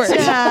best word.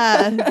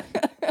 I'm going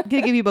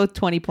to give you both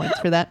 20 points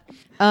for that.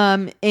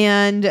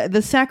 And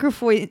the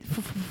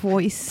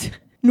sacrifice.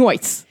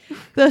 Noise.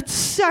 The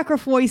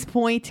sacrifice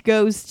point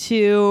goes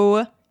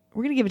to...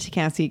 We're going to give it to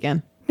Cassie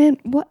again. Man,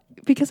 what?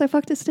 Because I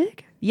fucked a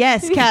stick?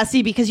 Yes,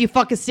 Cassie, because you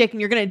fuck a stick and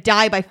you're going to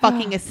die by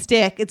fucking a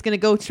stick. It's going to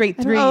go straight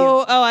through you.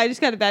 Oh, I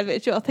just got a bad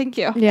visual. Thank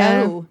you.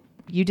 Yeah. Oh,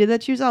 you did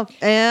that to yourself.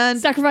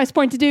 And... Sacrifice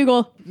point to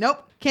Dougal.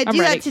 Nope. Can't do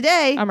that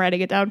today. I'm writing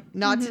it down.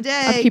 Not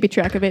today. I'm keeping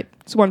track of it.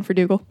 It's one for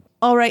Dougal.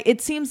 All right.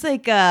 It seems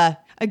like a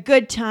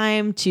good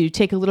time to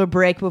take a little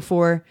break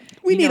before...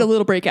 We need a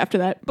little break after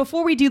that.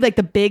 Before we do like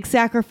the big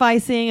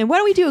sacrificing, and why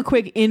don't we do a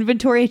quick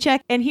inventory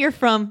check and hear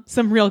from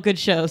some real good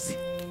shows.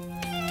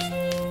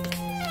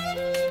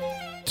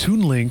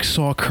 Toon Link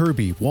saw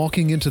Kirby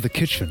walking into the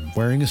kitchen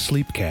wearing a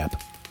sleep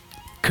cap.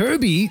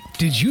 Kirby,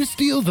 did you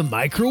steal the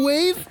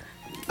microwave?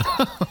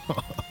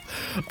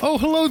 Oh,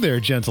 hello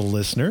there, gentle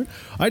listener.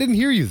 I didn't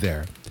hear you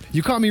there.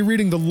 You caught me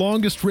reading the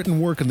longest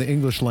written work in the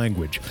English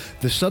language,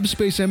 The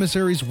Subspace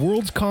Emissaries'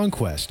 World's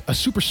Conquest, a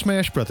Super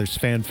Smash Bros.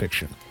 Fan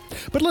fiction.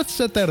 But let's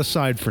set that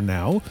aside for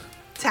now.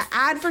 To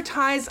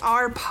advertise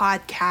our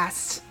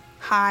podcast.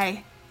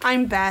 Hi,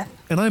 I'm Beth.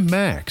 And I'm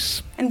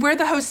Max. And we're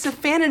the hosts of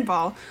Fan and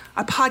Ball,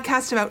 a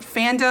podcast about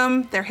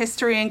fandom, their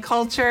history and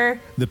culture.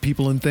 The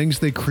people and things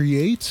they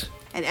create.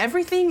 And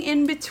everything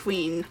in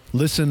between.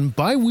 Listen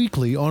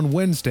bi-weekly on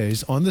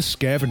Wednesdays on the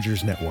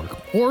Scavengers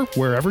Network, or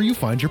wherever you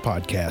find your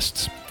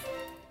podcasts.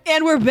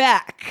 And we're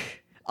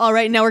back. All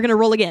right, now we're going to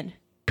roll again.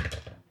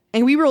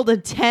 And we rolled a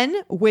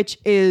 10, which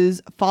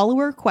is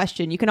follower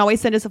question. You can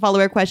always send us a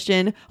follower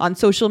question on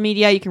social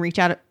media. You can reach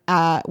out.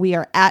 We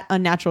are at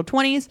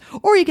Unnatural20s,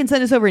 or you can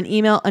send us over an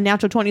email,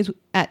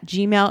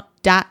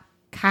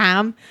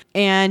 unnatural20s@gmail.com,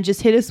 and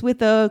just hit us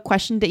with a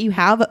question that you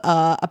have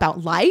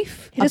about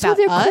life. Hit us about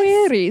with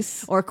your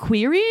queries. Or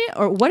query,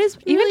 or what is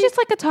Even really, just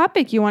like a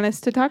topic you want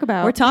us to talk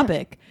about. or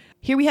topic.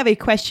 Here we have a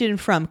question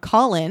from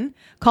Colin.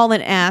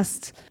 Colin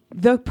asks,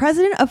 the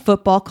president of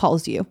football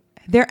calls you.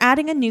 They're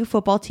adding a new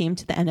football team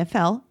to the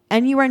NFL,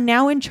 and you are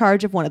now in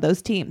charge of one of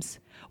those teams.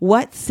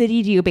 What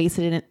city do you base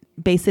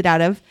it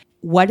out of?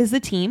 What is the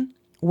team?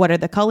 What are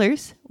the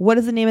colors? What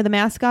is the name of the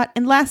mascot?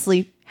 And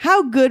lastly,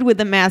 how good would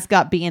the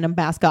mascot be in a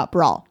mascot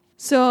brawl?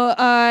 So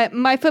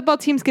my football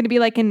team's going to be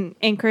like in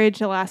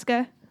Anchorage,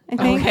 Alaska, I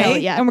think. Okay.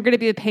 Yeah. And we're going to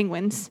be the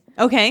Penguins.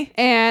 Okay.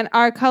 And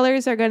our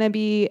colors are going to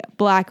be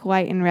black,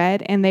 white, and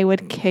red, and they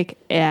would kick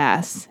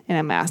ass in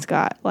a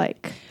mascot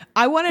like...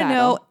 I want to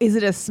know, is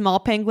it a small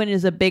penguin?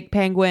 Is it a big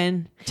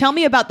penguin? Tell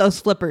me about those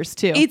flippers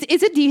too.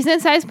 It's a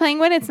decent sized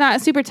penguin. It's not a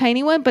super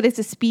tiny one, but it's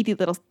a speedy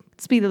little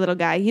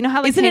guy. You know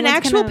how like is it an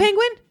actual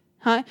penguin?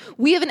 Huh?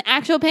 We have an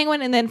actual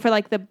penguin, and then for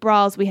like the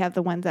brawls, we have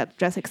the ones that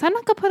dress it. Because I'm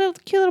not gonna put a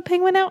cute little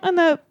penguin out in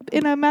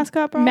a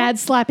mascot brawl. Mad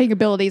slapping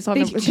abilities on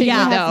the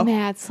penguin, though.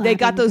 Mad they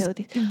got those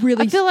abilities.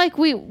 really. I feel like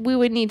we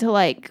would need to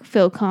like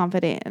feel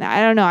confident. And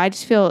I don't know. I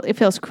just feel it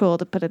feels cruel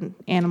to put an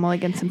animal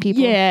against some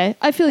people. Yeah,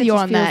 I feel you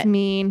on feels that.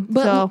 Mean.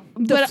 But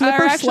But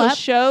our actual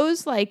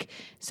shows, like,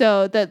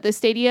 so the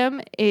stadium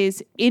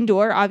is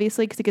indoor,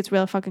 obviously, because it gets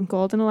real fucking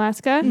cold in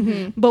Alaska.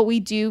 Mm-hmm. But we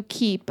do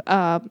keep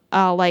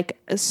like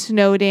a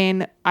snowed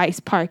in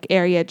ice park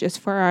area just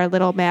for our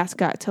little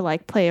mascot to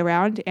like play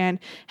around. And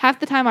half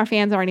the time our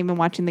fans aren't even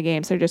watching the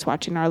games; they're just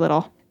watching our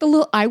little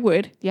I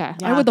would. Yeah.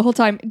 I would the whole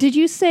time. Did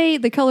you say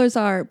the colors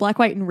are black,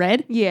 white, and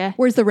red? Yeah.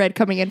 Where's the red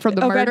coming in from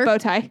the A murder? red bow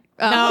tie.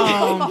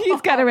 No.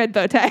 He's got a red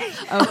bow tie.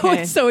 Oh,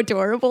 Okay. it's so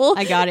adorable.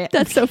 I got it.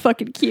 That's so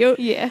fucking cute.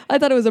 Yeah. I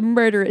thought it was a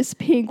murderous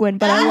penguin,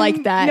 but I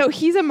like that. No,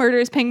 he's a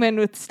murderous penguin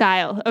with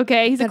style.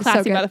 Okay, he's a That is so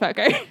classy good.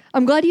 motherfucker.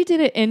 I'm glad you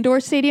did an indoor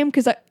stadium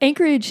because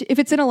Anchorage, if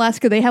it's in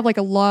Alaska, they have like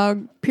a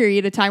long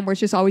period of time where it's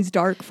just always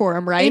dark for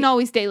them, right? Ain't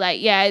always daylight.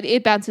 Yeah,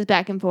 it bounces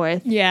back and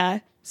forth. Yeah.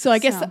 So I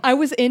guess So. I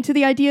was into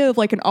the idea of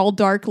like an all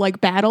dark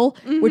like battle,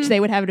 which they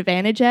would have an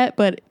advantage at,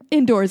 but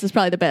indoors is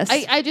probably the best.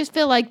 I just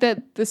feel like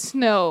that the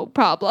snow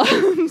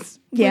problems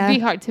Yeah. would be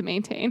hard to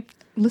maintain.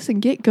 Listen,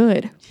 get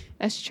good.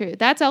 That's true.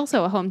 That's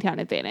also a hometown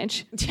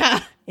advantage. Yeah.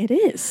 It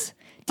is.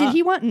 Did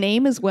he want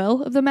name as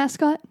well of the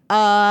mascot?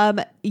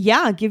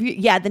 Yeah.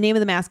 The name of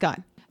the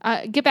mascot.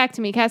 Get back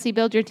to me, Cassie.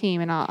 Build your team,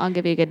 and I'll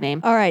give you a good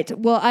name. All right.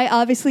 Well, I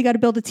obviously got to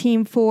build a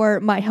team for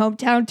my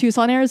hometown,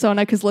 Tucson,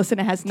 Arizona, because listen,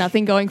 it has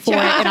nothing going for it,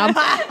 and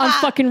I'm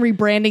fucking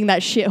rebranding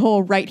that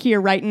shithole right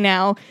here, right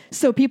now.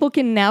 So people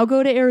can now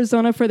go to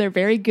Arizona for their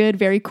very good,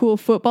 very cool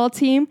football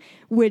team,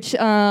 which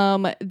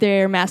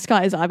their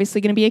mascot is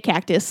obviously going to be a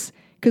cactus.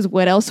 Because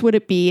what else would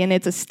it be? And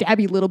it's a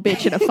stabby little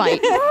bitch in a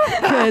fight.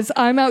 Because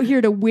I'm out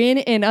here to win,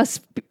 and us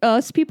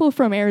people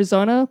from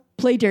Arizona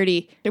play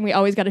dirty, and we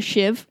always got a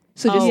shiv.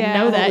 So just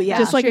know that, yeah.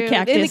 just like True. a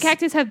cactus. And the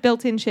cactus have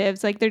built-in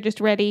shivs. Like, they're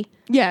just ready.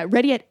 Yeah,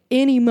 ready at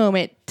any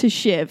moment to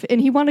shiv. And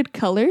he wanted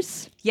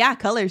colors. Yeah.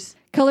 Colors.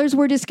 Colors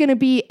were just going to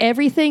be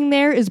everything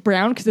there is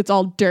brown because it's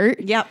all dirt.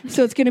 Yep.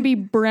 So it's going to be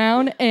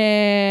brown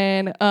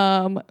and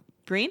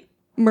Green.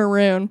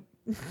 maroon.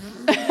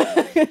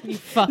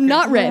 Fucker.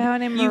 Not red.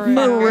 Brown and maroon.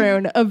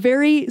 Maroon. A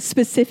very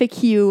specific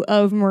hue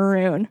of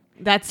maroon.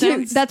 That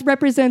sounds. That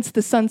represents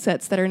the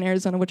sunsets that are in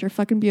Arizona, which are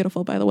fucking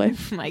beautiful, by the way.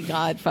 Oh my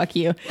God, fuck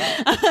you.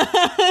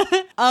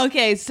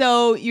 Okay,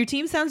 so your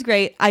team sounds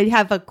great. I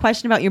have a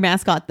question about your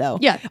mascot though.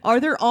 Yeah. Are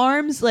their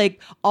arms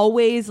like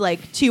always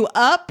like two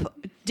up,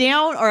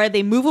 down, or are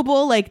they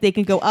movable? Like they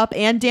can go up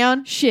and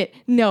down? Shit.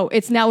 No,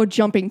 it's now a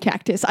jumping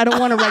cactus. I don't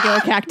want a regular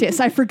cactus.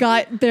 I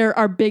forgot they're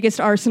our biggest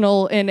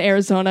arsenal in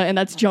Arizona, and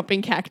that's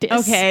jumping cactus.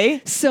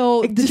 Okay.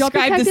 So the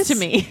jumping Describe this cactus, to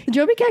me. The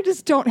jumping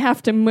cactus don't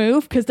have to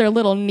move because their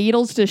little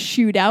needles just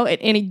shoot out at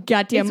any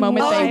goddamn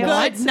moment wild. they Oh,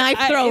 want. good. Knife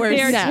throwers.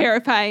 They're Yeah.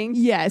 terrifying.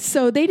 Yeah,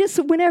 so they just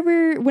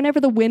whenever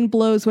the wind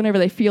blows, whenever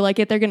they feel like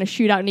it, they're gonna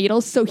shoot out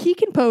needles. So he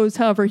can pose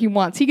however he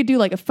wants. He could do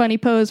like a funny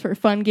pose for a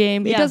fun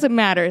game. It Yeah. doesn't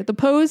matter. The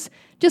pose,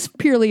 just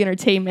purely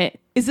entertainment.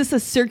 Is this a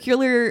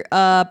circular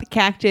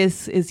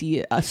cactus? Is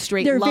he a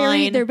straight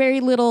line? They're very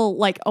little,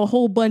 like a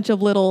whole bunch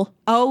of little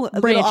little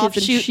branches and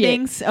offshoot shit.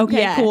 things. Okay,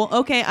 Yeah. cool.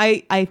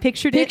 Okay, I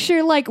pictured it.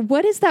 Picture like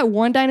what is that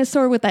one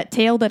dinosaur with that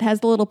tail that has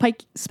the little The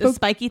spoke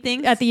spiky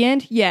things at the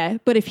end? Yeah,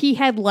 but if he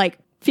had like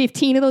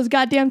 15 of those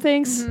goddamn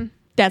things,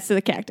 that's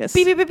the cactus.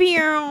 Beep, beep, beep,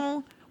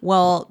 beep.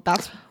 Well,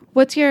 that's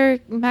What's your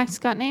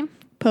mascot name?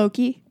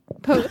 Pokey.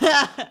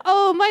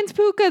 Oh, mine's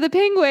Puka the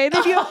penguin.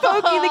 If you have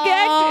Pokey the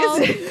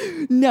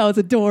cactus. No, it's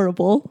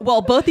adorable.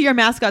 well. Both of your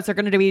mascots are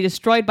going to be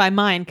destroyed by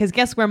mine because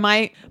guess where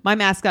my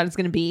mascot is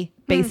going to be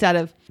based out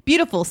of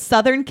beautiful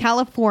Southern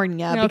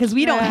California because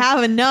we don't Okay.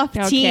 have enough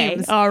Okay,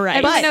 teams. all right.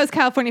 Everyone But- knows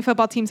California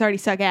football teams already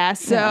suck ass.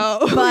 So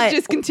But-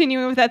 just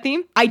continuing with that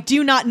theme. I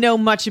do not know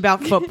much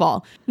about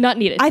football. Not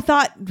needed. I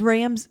thought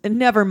Rams.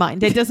 Never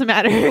mind. It doesn't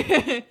matter.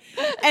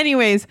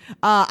 Anyways,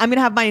 I'm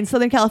gonna have mine in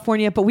Southern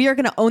California, but we are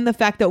gonna own the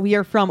fact that we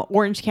are from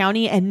Orange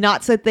County and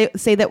not say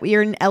that we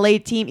are an LA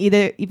team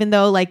either. Even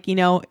though, like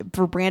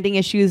for branding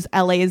issues,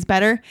 LA is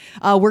better.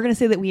 We're gonna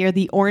say that we are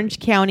the Orange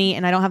County,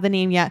 and I don't have the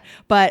name yet,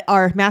 but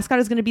our mascot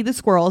is gonna be the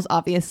squirrels,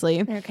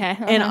 obviously. Okay,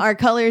 And our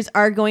colors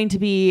are going to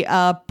be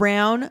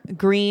brown,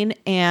 green,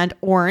 and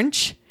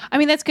orange. I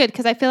mean, that's good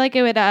because I feel like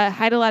it would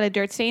hide a lot of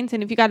dirt stains.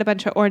 And if you got a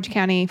bunch of Orange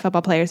County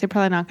football players, they're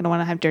probably not going to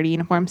want to have dirty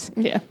uniforms.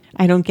 yeah.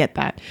 I don't get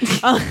that.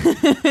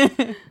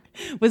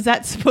 Was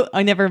that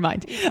oh, never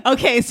mind.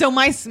 Okay, so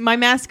my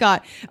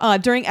mascot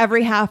during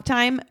every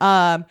halftime,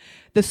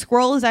 the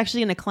squirrel is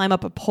actually going to climb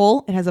up a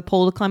pole. It has a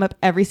pole to climb up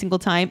every single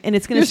time, and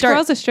it's going Your to start.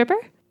 squirrel's a stripper?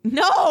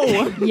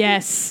 No,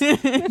 Yes.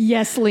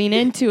 Yes, lean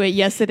into it.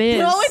 Yes, it is.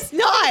 no, it's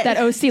not. That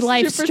OC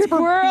Life Stripper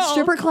squirrel.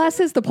 stripper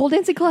classes, the pole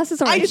dancing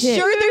classes are a I'm hit.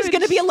 sure there's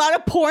going to be a lot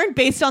of porn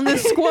based on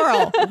this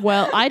squirrel.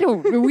 Well,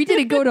 we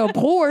didn't go to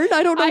porn.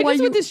 I don't know I why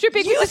just went to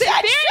stripping. You because it's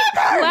said very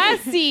stripper!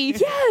 classy.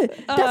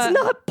 Yeah, that's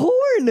not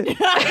porn. They're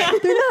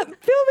not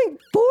filming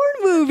porn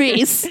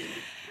movies.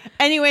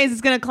 Anyways, it's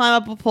going to climb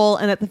up a pole,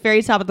 and at the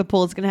very top of the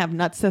pole, it's going to have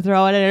nuts to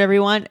throw at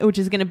everyone, which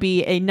is going to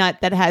be a nut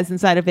that has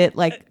inside of it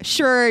like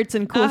shirts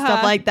and cool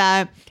stuff like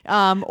that,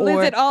 or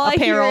Listen, all apparel. I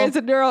hear is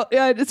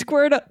a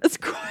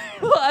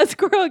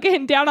squirrel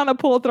getting down on a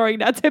pole throwing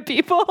nuts at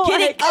people.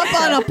 Getting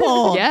up on a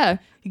pole. Yeah.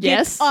 Get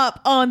Yes.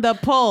 up on the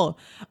pole.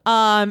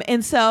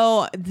 And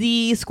so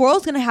the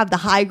squirrel's going to have the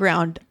high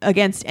ground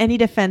against any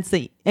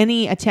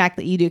any attack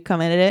that you do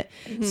come at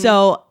it.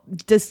 So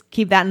just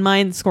keep that in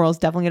mind. The squirrel's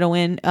definitely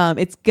going to win.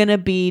 It's going to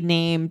be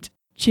named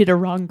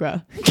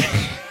Chittaranga.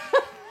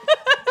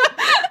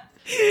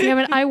 Damn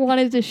it, I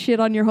wanted to shit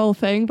on your whole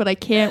thing, but I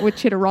can't with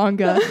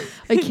Chitteranga.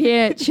 I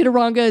can't.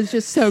 Chitteranga is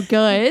just so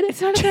good.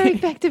 It's not a very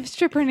effective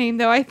stripper name,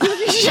 though. I think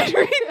you should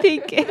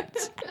rethink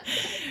it.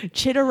 Are you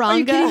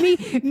Chitteranga.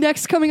 kidding me?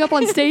 Next coming up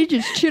on stage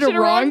is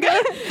Chitteranga.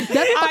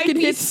 That fucking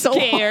hits so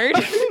scared.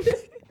 hard.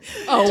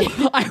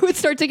 Oh, I would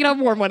start taking out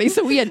more money,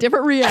 so we had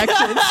different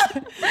reactions.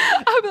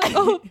 I'd be like,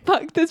 oh,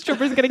 fuck, this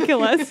stripper's going to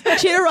kill us.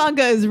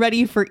 Chitteranga is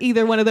ready for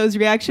either one of those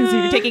reactions. If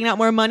you're taking out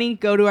more money,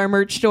 go to our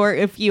merch store.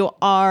 If you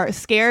are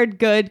scared,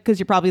 good, because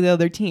you're probably the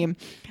other team.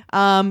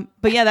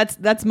 But yeah,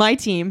 that's my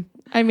team.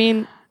 I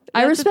mean,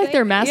 I That's the respect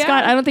their thing. mascot.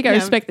 Yeah. I don't think I Yeah.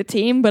 respect the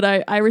team, but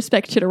I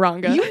respect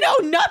Chitteranga. You know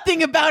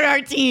nothing about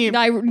our team.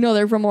 I know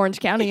they're from Orange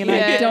County, and I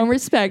Yeah. don't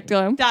respect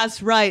them.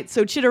 That's right.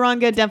 So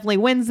Chitteranga definitely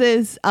wins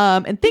this.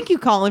 And thank you,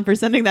 Colin, for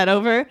sending that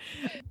over.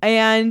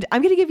 And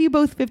I'm going to give you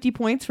both 50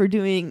 points for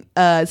doing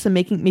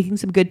making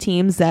some good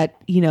teams that,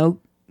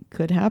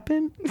 could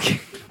happen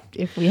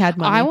if we had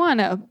money. I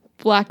want a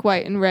black,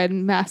 white, and red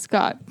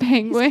mascot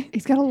penguin.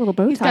 He's got a little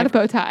bow tie. He's got a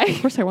bow tie.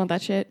 Of course, I want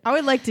that shit. I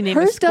would like to name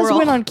a Hers does squirrel.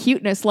 win on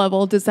cuteness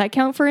level. Does that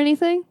count for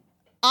anything?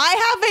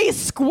 I have a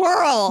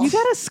squirrel. You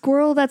got a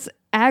squirrel that's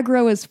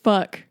aggro as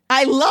fuck.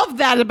 I love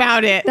that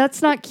about it.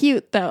 That's not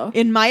cute, though.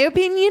 In my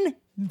opinion,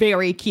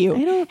 very cute.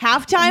 I don't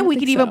Halftime, we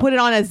think could even so. put it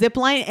on a zip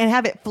line and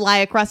have it fly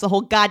across the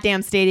whole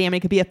goddamn stadium. It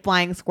could be a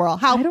flying squirrel.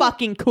 How don't-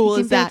 fucking cool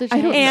is that?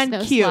 And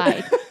cute.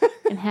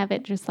 And have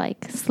it just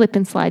like slip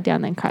and slide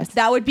down then cross.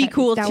 That would be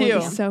cool That too. would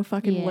be so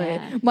fucking Yeah.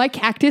 lit. My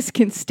cactus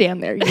can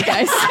stand there, you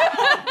guys.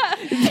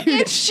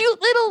 and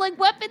shoot little like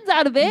weapons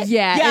out of it.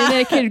 Yeah, Yeah. and then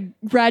it can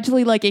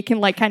gradually,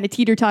 kind of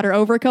teeter-totter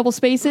over a couple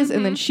spaces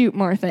and then shoot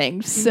more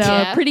things. So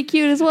Yeah. pretty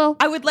cute as well.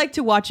 I would like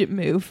to watch it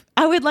move.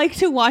 I would like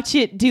to watch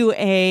it do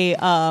a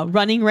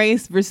running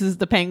race versus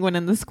the penguin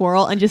and the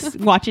squirrel and just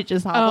watch it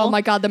just hobble. Oh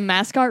my god, the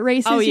mascot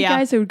races, Oh, you yeah.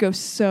 guys, it would go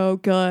so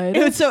good.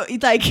 It would so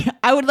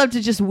I would love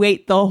to just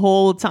wait the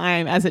whole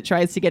time as it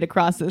tries to get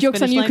across this.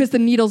 Joke's on finish you line. because the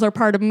needles are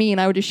part of me and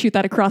I would just shoot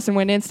that across and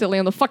win instantly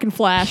on the fucking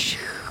flash.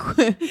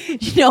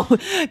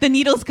 the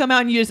needles come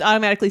out and you just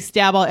automatically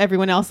stab all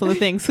everyone else on the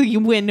thing, so you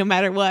win no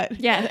matter what.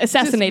 Yeah,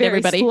 assassinate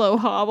everybody. Slow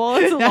hobble.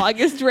 It's the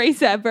longest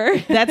race ever.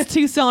 That's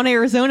Tucson,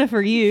 Arizona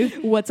for you.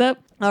 What's up?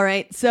 All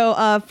right.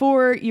 So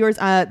for yours,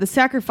 the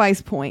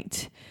sacrifice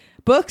point.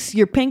 Books,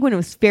 your penguin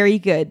was very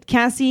good.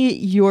 Cassie,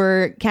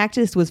 your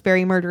cactus was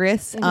very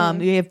murderous.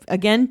 You have,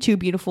 again, two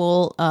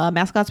beautiful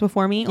mascots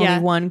before me. Yeah.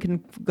 Only one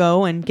can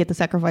go and get the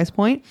sacrifice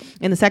point.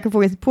 And the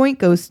sacrifice point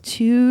goes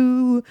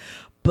to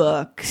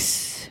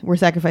Books. We're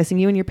sacrificing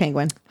you and your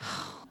penguin.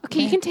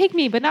 Okay, you can take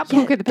me, but not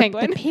Poker the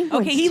penguin.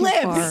 Okay, he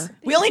lives.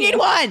 We only need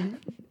one.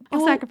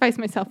 I'll sacrifice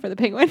myself for the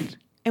penguin.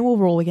 And we'll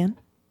roll again.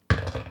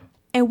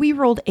 And we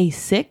rolled a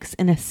 6,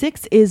 and a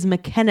 6 is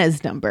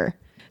McKenna's number.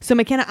 So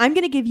McKenna, I'm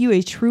going to give you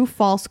a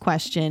true-false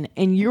question,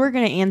 and you're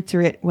going to answer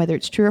it whether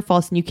it's true or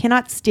false, and you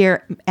cannot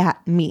stare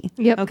at me.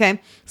 Yep.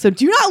 Okay? So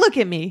do not look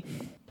at me.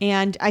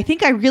 And I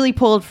think I really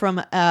pulled from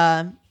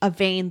a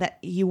vein that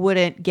you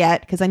wouldn't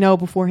get, because I know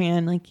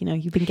beforehand,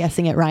 you've been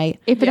guessing it right.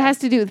 If it has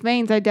to do with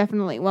veins, I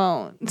definitely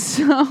won't.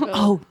 So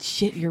Oh,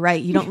 shit, you're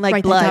right. You don't like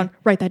Write blood. that down.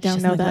 Write that down.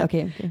 Just Know like that.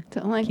 Okay.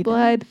 don't like Keep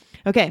blood.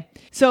 Okay,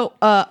 so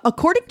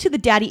according to the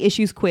Daddy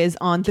Issues quiz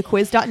on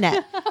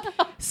thequiz.net,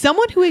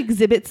 someone who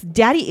exhibits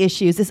daddy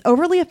issues is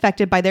overly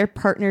affected by their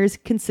partner's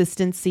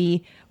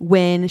consistency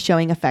when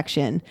showing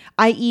affection,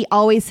 i.e.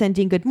 always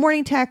sending good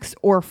morning texts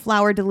or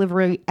flower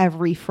delivery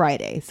every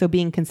Friday, so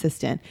being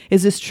consistent.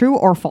 Is this true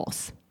or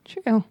false?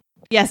 True.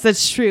 Yes,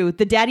 that's true.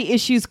 The Daddy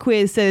Issues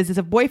quiz says if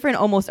a boyfriend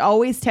almost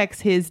always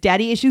texts his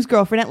Daddy Issues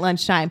girlfriend at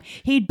lunchtime,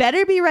 he'd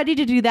better be ready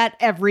to do that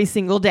every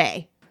single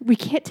day. We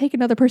can't take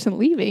another person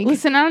leaving.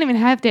 Listen, I don't even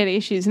have daddy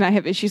issues, and I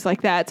have issues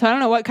like that. So I don't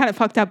know what kind of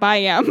fucked up I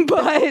am,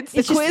 but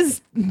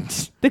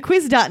The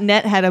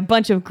quiz.net had a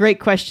bunch of great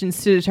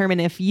questions to determine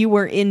if you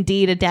were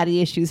indeed a daddy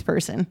issues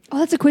person. Oh,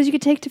 that's a quiz you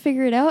could take to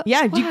figure it out?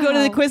 Yeah, you go to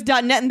the Wow.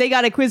 quiz.net and they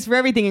got a quiz for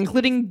everything,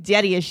 including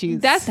daddy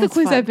issues. that's the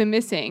quiz fun. I've been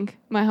missing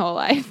my whole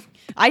life.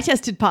 I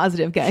tested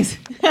positive, guys.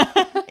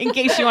 In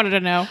case you wanted to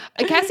know.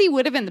 Cassie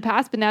would have in the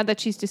past, but now that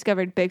she's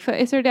discovered Bigfoot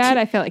is her dad,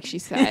 I feel like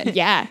she's set.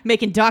 Yeah.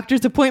 Making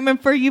doctor's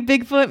appointment for you,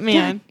 Bigfoot,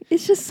 man.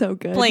 It's just so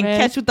good. Playing man.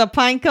 catch with the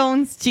pine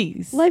cones.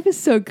 Jeez. Life is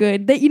so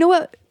good that, you know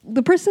what?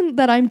 The person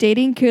that I'm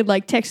dating could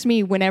text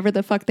me whenever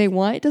the fuck they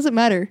want. It doesn't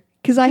matter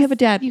because I have a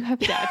dad. You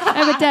have a dad. I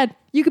have a dad.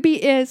 You could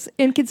be as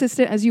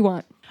inconsistent as you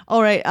want.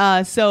 All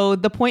right, so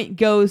the point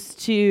goes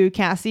to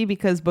Cassie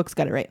because Book's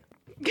got it right.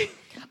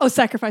 Oh,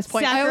 sacrifice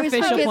point. I always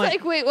Sacrificial forget, point.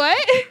 Like, wait,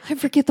 what? I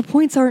forget the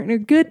points aren't a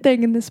good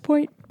thing in this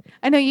point.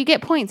 I know you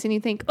get points and you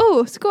think,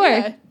 oh, score.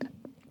 Yeah.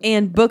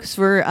 And Books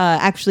for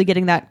actually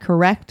getting that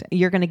correct.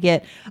 You're going to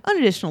get an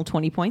additional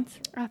 20 points.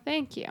 Oh,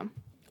 thank you.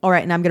 All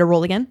right, and I'm going to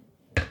roll again.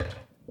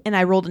 And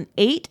I rolled an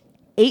 8.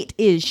 8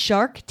 is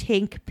Shark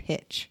Tank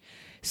pitch.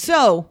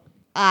 So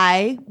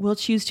I will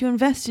choose to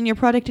invest in your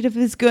product if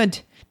it is good.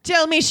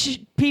 Tell me,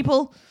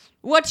 people,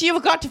 what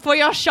you've got for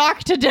your shark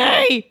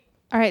today.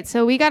 All right,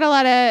 so we got a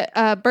lot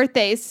of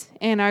birthdays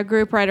in our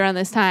group right around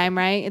this time,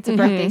 right? It's a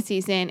birthday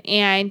season.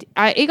 And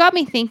it got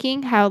me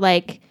thinking how,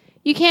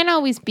 you can't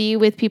always be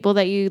with people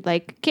that you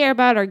like care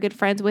about or good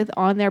friends with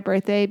on their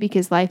birthday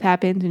because life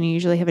happens and you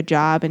usually have a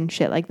job and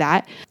shit like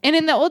that. And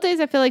in the old days,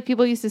 I feel like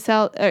people used to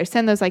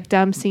send those like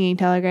dumb singing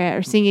telegrams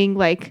or singing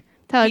like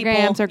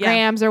telegrams People, or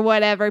grams or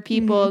whatever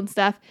people and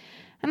stuff.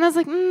 And I was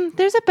like,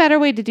 there's a better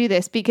way to do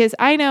this because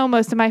I know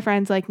most of my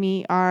friends like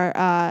me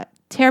are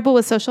terrible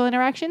with social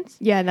interactions.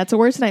 Yeah, and that's a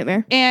worst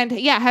nightmare. And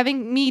yeah,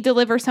 having me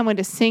deliver someone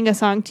to sing a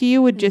song to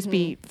you would just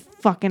be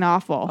fucking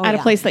awful. At a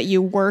place that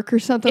you work or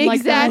something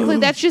like that. Exactly.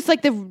 That's just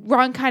like the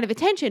wrong kind of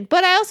attention.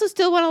 But I also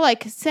still want to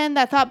like send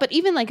that thought. But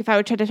even like if I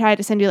would try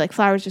to send you like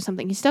flowers or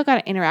something, you still got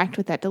to interact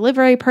with that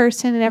delivery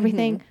person and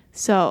everything.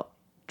 So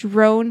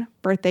drone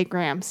birthday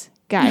grams,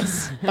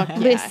 guys,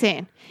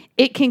 listen.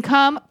 It can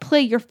come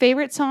play your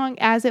favorite song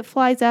as it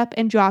flies up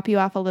and drop you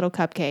off a little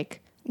cupcake.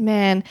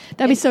 Man,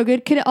 that'd be so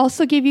good. Can it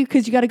also give you,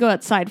 because you got to go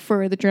outside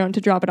for the drone to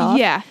drop it off?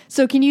 Yeah.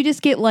 So can you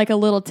just get like a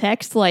little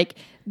text like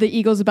the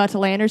eagle's about to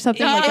land or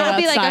something? Like, go It'll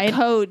be like a outside?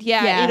 code.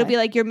 Yeah. It'll be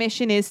like your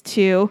mission is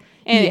to,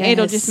 and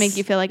it'll just make Yes.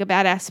 you feel like a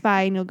badass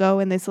spy. And you'll go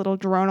and this little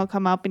drone will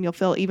come up and you'll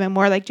feel even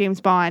more like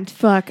James Bond.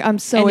 Fuck, I'm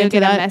so And you'll into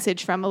get a that.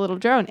 message from a little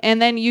drone.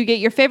 And then you get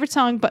your favorite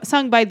song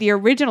sung by the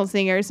original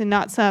singers and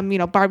not some,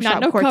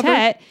 barbershop no cover.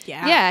 quartet.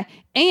 Yeah.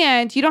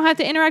 And you don't have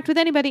to interact with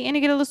anybody and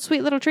you get a little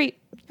sweet little treat.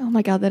 Oh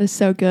my God, that is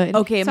so good.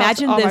 Okay, Solves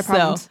imagine all my this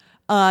though.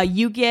 problems.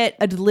 You get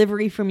a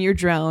delivery from your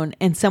drone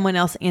and someone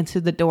else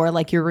answered the door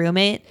like your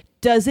roommate.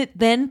 Does it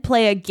then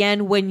play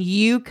again when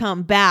you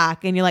come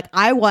back and you're like,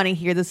 I want to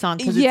hear the song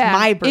because it's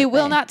my birthday? It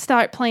will not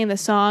start playing the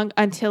song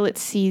until it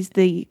sees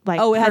the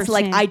Oh, it has to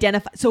like person.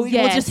 identify. So it will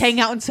Yes. just hang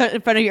out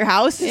in front of your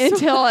house?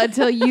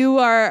 until you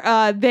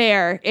are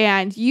there.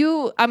 And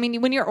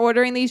when you're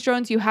ordering these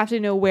drones, you have to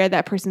know where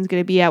that person's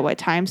going to be at what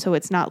time, so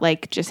it's not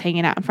like just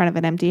hanging out in front of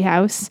an empty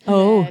house.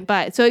 Oh.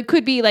 But so it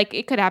could be like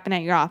it could happen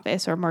at your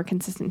office or more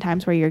consistent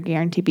times where you're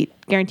guaranteed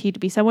to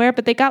be somewhere.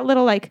 But they got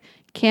little like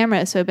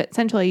cameras, so but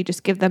essentially you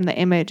just give them the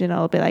image and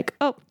it'll be like,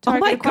 oh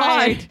my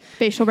acquired. God.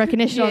 Facial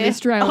recognition on Yeah. these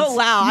drones. Oh,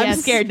 wow. I'm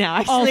Yes. scared now, All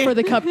actually. for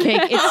the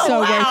cupcake. It's so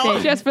worth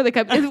it. Just for the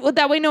cup.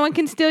 That way no one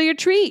can steal your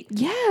treat.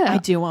 Yeah. I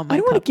do want my I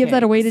don't want to give cupcake.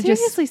 that away to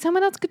Seriously,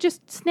 someone else could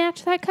just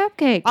snatch that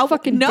cupcake. Oh,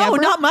 fucking no,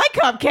 Deborah? not my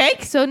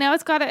cupcake. So now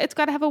it's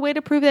gotta have a way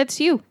to prove that's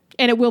you.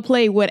 And it will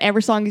play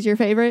whatever song is your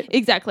favorite.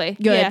 Exactly.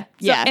 Good. Yeah.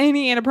 Yeah. So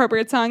any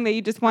inappropriate song that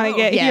you just want to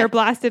get yeah. ear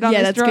blasted on Yeah,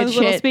 this that's good drone's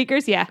little shit.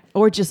 speakers. Yeah.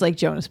 Or just like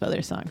Jonas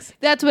Brothers songs.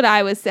 That's what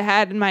I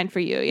had in mind for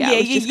you. Yeah. It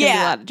was just gonna be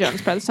yeah. a lot of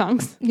Jonas Brothers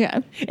songs.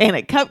 Yeah. And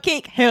a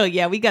cupcake? Hell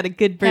yeah, we got a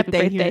good Happy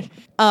birthday here.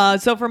 birthday.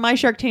 So for my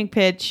Shark Tank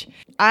pitch,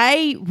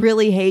 I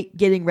really hate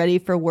getting ready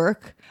for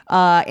work.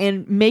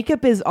 And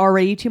makeup is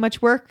already too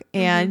much work.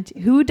 And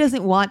who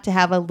doesn't want to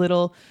have a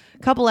little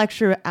couple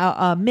extra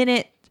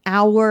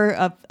hour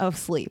of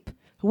sleep?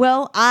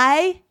 Well,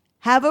 I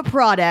have a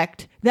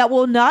product that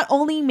will not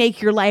only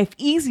make your life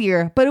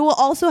easier, but it will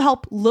also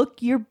help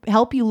you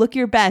look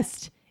your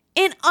best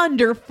in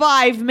under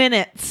 5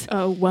 minutes.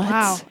 Oh, what?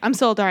 Wow. I'm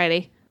sold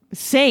already.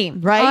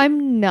 Same, right?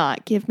 I'm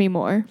not. Give me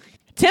more.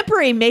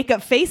 Temporary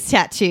makeup face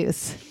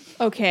tattoos.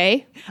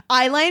 Okay.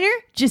 Eyeliner,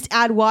 just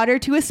add water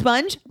to a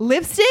sponge.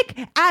 Lipstick,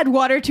 add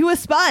water to a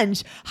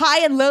sponge.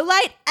 High and low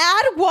light,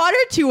 add water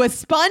to a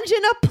sponge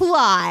and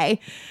apply.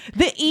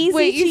 The easy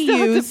Wait, to you still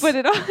use. have to put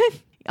it on?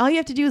 All you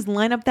have to do is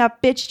line up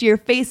that bitch to your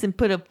face and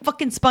put a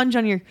fucking sponge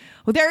on your.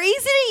 Well, they're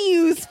easy to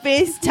use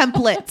face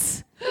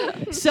templates.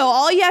 So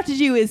all you have to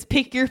do is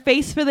pick your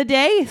face for the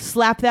day,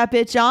 slap that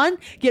bitch on,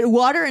 get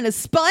water and a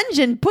sponge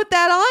and put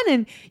that on,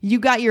 and you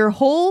got your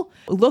whole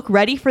look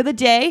ready for the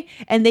day.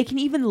 And they can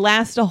even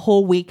last a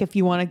whole week if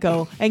you want to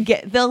go and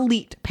get the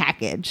elite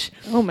package.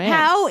 Oh, man.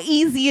 How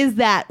easy is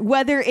that?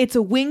 Whether it's a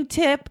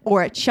wingtip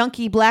or a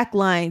chunky black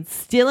line,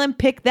 still and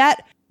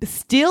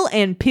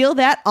peel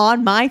that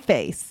on my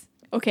face.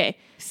 Okay.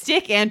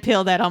 Stick and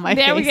peel that on my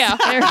face. There we go.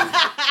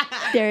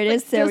 There it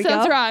is. There Still we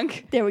sounds go. wrong.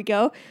 There we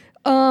go.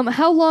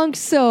 How long?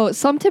 So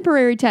some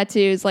temporary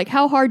tattoos, like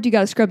how hard do you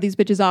got to scrub these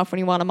bitches off when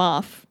you want them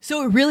off?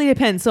 So it really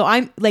depends. So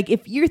I'm like,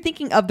 if you're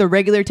thinking of the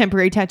regular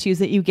temporary tattoos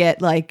that you get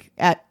like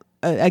at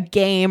a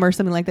game or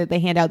something like that, they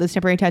hand out those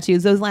temporary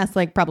tattoos. Those last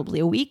like probably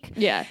a week.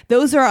 Yeah.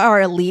 Those are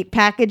our elite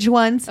package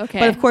ones. Okay.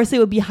 But of course they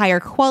would be higher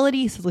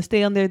quality. So they'll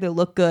stay on there. They'll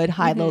look good,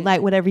 high, low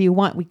light, whatever you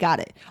want. We got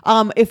it.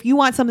 If you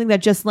want something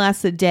that just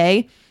lasts a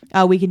day,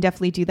 we can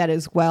definitely do that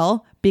as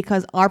well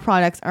because our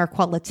products are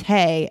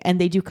qualité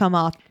and they do come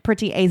off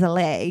pretty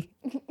easily.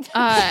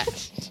 I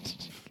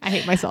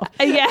hate myself.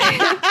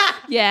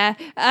 Yeah.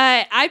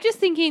 I'm just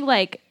thinking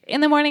like in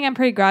the morning I'm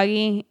pretty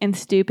groggy and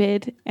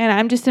stupid and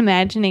I'm just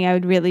imagining I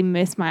would really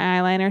miss my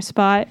eyeliner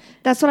spot.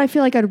 That's what I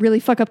feel like I'd really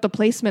fuck up the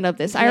placement of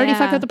this. I already Yeah.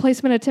 fucked up the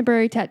placement of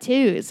temporary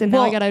tattoos, and now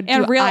I Well, gotta do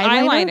And real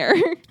eyeliner.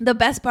 The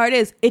best part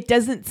is it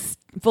doesn't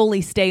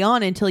fully stay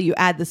on until you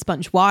add the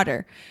sponge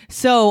water.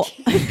 So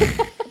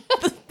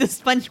the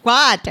sponge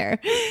water.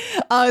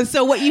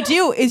 So what you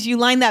do is you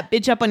line that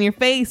bitch up on your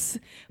face,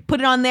 put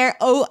it on there.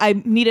 Oh, I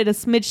needed a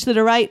smidge to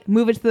the right.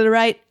 Move it to the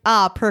right.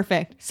 Ah,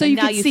 perfect. So And you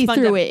now can see sponged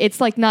through up. it. It's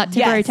like not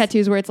temporary Yes.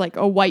 tattoos where it's like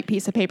a white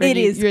piece of paper. It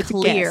is you have to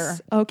clear.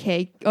 guess.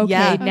 Okay.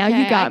 Yeah. Now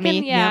Okay, you got I me.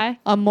 can- yeah. Yep.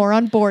 I'm more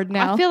on board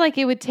now. I feel like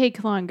it would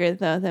take longer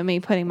though than me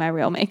putting my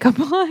real makeup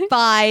on.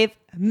 5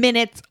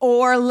 minutes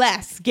or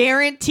less,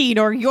 guaranteed,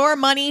 or your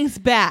money's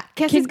back.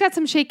 Cassie's got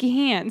some shaky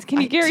hands. Can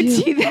you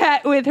guarantee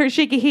that with her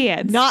shaky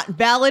hands? Not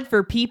valid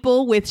for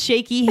people with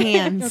shaky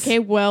hands. Okay,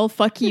 well,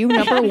 fuck you,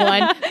 number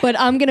one. But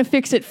I'm going to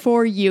fix it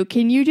for you.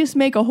 Can you just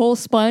make a whole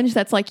sponge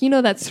that's like,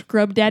 that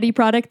Scrub Daddy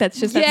product that's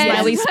just that Yes.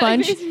 smiley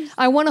sponge?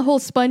 I want a whole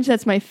sponge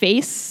that's my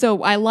face.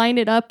 So I line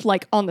it up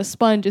like on the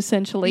sponge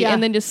essentially Yeah.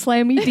 and then just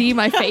slammy D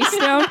my face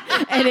down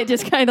and it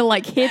just kind of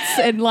like hits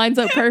and lines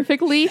up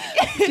perfectly.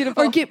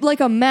 Or get like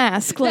a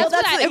mask. Like, That's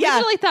what I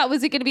originally thought.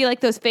 Was it going to be like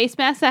those face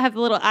masks that have the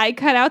little eye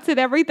cutouts and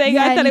everything?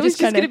 Yeah, I and thought you it was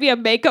just just kinda- going to be a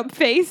makeup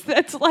face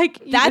that's like,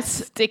 you That's-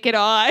 just stick it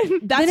on.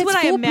 That's then what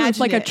it's I foolproof, imagine.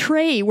 like a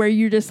tray where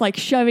you're just like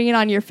shoving it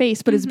on your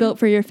face, but it's built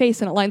for your face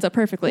and it lines up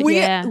perfectly.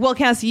 Yeah. Well,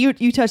 Cassie,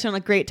 you touched on a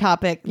great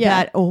topic.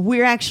 Yeah. That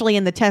we're actually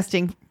in the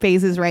testing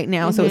phases right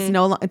now, so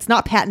it's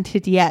not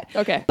patented yet.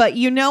 Okay. But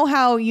you know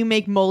how you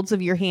make molds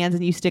of your hands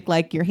and you stick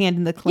like your hand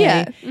in the clay.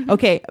 Yeah.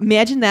 Okay.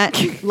 Imagine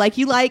that, like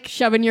you like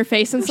Shoving your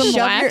face in some shove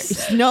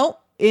wax.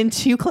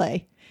 into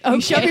clay. You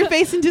shove Okay. your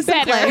face into some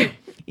Better. clay.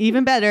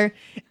 Even better.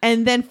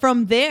 And then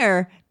from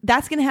there,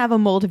 that's going to have a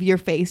mold of your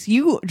face.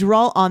 You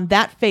draw on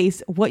that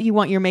face what you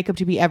want your makeup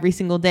to be every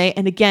single day.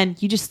 And again,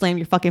 you just slam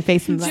your fucking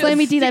face in that.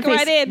 Slammy D that Stick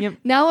face. right in. Yep.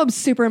 Now I'm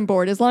super on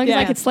board. As long as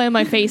I Yeah. could slam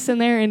my face in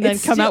there and then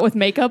It's come still- out with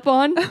makeup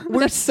on,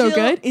 that's so Still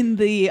good. in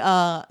the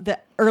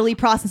early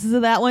processes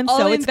of that one, I'll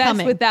so it's invest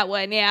coming. with that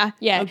one. Yeah.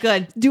 Yeah. Oh,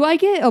 good. Do I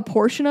get a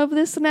portion of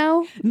this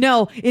now?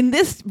 No, in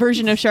this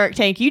version of Shark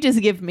Tank, you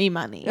just give me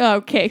money.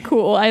 Okay,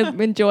 cool. I'm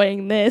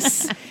enjoying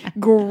this.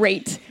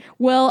 Great.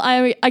 Well,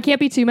 I can't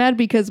be too mad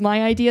because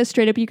my idea,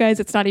 straight up, you guys,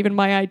 it's not even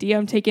my idea.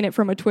 I'm taking it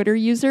from a Twitter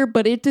user,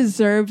 but it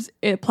deserves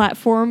a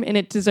platform and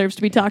it deserves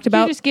to be talked You're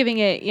about. just giving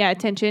it,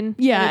 attention.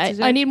 Yeah,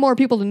 I need more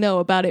people to know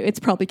about it. It's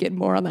probably getting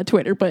more on that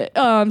Twitter. But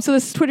so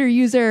this Twitter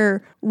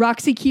user,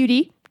 Roxy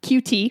Cutie,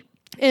 QT,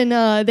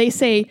 and they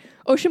say,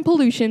 ocean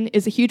pollution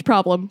is a huge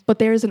problem, but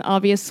there is an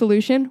obvious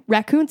solution.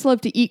 Raccoons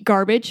love to eat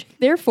garbage.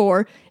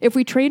 Therefore, if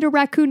we trained a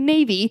raccoon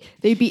navy,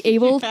 they'd be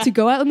able to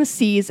go out in the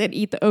seas and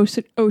eat the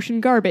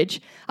ocean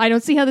garbage. I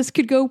don't see how this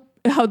could go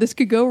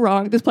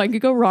wrong. This plan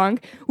could go wrong.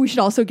 We should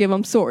also give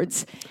them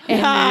swords.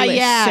 And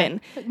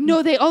listen.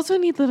 No, they also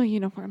need little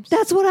uniforms.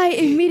 That's what I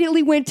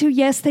immediately went to.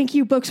 Yes, thank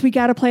you, books. We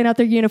got to plan out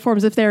their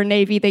uniforms if they're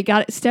Navy. They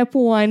got it. Step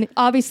one.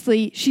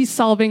 Obviously, she's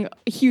solving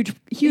a huge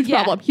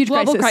Yeah, problem, huge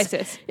global crisis.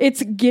 crisis.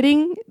 It's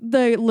getting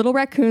the little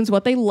raccoons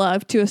what they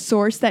love to a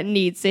source that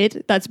needs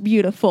it. That's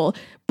beautiful.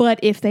 But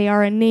if they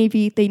are a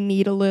Navy, they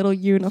need a little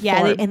uniform.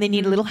 Yeah, and they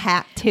need a little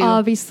hat too.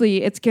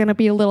 Obviously, it's going to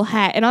be a little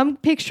hat. And I'm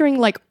picturing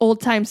like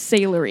old time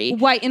sailory.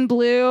 White and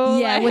blue.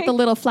 Yeah, with the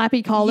little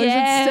flappy collars and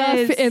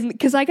Yes. stuff. And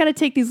because I got to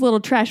take these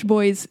little trash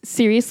boys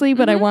seriously,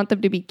 but I want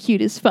them to be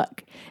cute as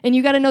fuck. And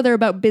you got to know they're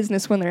about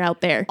business when they're out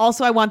there.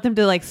 Also, I want them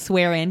to like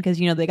swear in because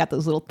they got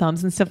those little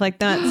thumbs and stuff like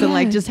that. So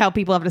like just how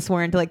people have to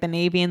swear into like the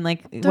Navy and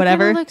like They're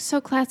whatever. gonna look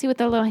so classy with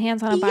their little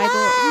hands on a Bible.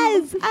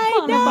 Yes, I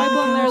on a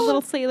Bible in their know.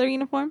 little sailor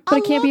uniform. But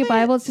it can't be a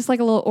Bible. It's just like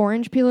a little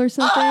orange peel or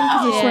something.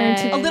 'cause you're swearing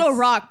to- Yes. A little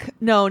rock.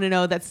 No,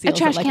 that's A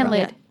trash can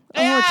lid.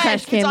 Oh,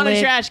 trash can It's on lid.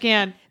 a trash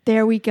can.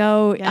 There we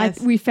go.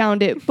 Yes. We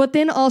found it. But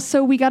then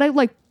also we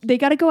gotta they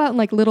gotta go out in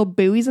like little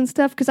buoys and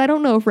stuff because I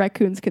don't know if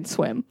raccoons can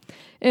swim.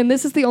 And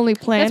this is the only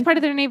plan. That's part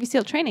of their Navy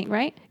SEAL training,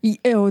 right?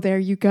 Oh, there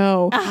you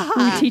go.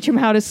 We teach them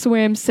how to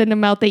swim, send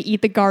them out, they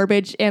eat the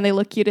garbage, and they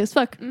look cute as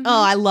fuck. Oh,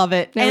 I love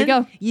it. There we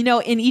go.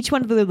 In each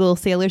one of the little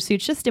sailor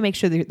suits, just to make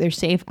sure they're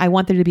safe, I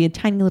want there to be a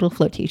tiny little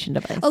flotation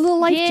device. A little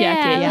life yeah,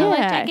 jacket. a little life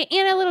Yeah. jacket,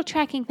 and a little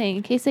tracking thing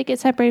in case they get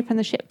separated from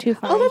the ship too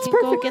far. Oh, that's You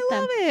can perfect. Go get I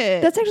them. love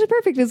it. That's actually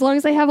perfect. As long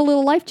as they have a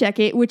little life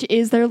jacket, which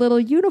is their little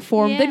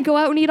uniform, Yeah. then go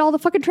out and eat all the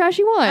fucking trash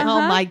you want.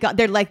 Oh my God.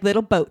 They're like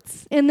little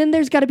boats. And then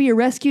there's got to be a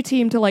rescue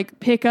team to like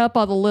pick up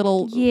all the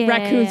little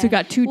raccoons who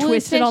got too Well,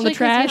 twisted on the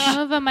especially 'cause, trash.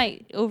 some of them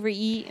might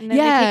overeat, and then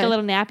Yeah. they take a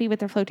little nappy with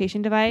their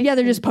flotation device. Yeah,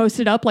 they're just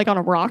posted up like on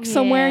a rock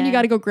somewhere, and you Yeah.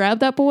 got to go grab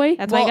that boy.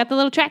 That's why I got the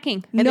little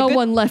tracking. And No the good-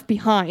 one left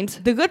behind.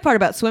 The good part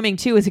about swimming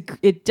too is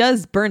it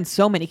does burn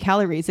so many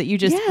calories that you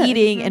just Yeah.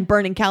 eating and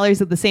burning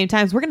calories at the same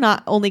time. So we're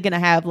not only going to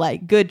have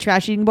like good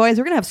trash eating boys,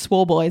 we're going to have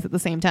swole boys at the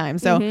same time.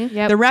 So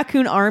Yep. the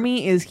raccoon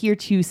army is here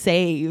to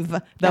save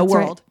the That's right.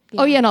 world.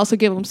 Oh yeah, and also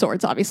give them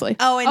swords, obviously.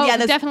 Oh, and Oh, yeah,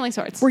 that's, definitely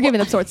swords. We're giving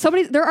them swords.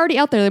 They're already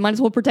out there. They might as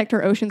well protect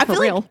our oceans I for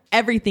feel real. like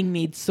everything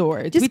needs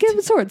swords. Just we, give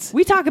them swords.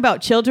 we talk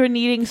about children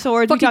needing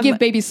swords. We Fucking talk give about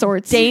babies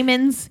swords.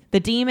 demons. The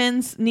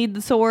demons need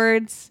the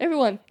swords.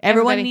 Everyone.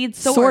 Everyone Everybody. needs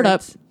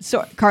swords.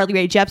 Sword up. Carly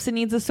Rae Jepsen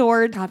needs a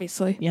sword.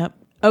 Obviously. Yep.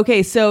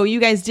 Okay, so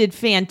you guys did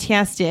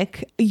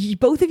fantastic.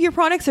 Both of your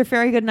products are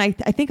very good, and I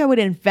think I would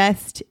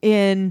invest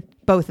in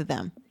both of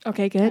them.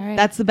 Okay, good. All right.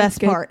 That's the best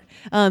good. part.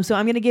 So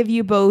I'm going to give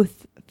you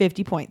both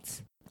 50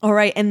 points. All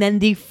right, and then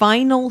the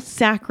final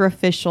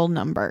sacrificial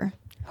number.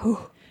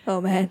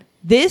 Oh man,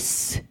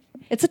 This,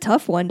 it's a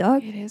tough one,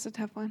 dog. It is a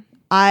tough one.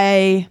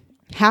 I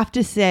have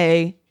to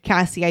say,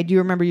 Cassie, I do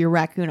remember your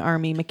raccoon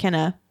army.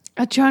 McKenna.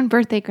 Drone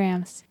birthday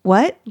grams.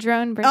 What?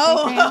 Drone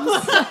birthday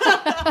grams.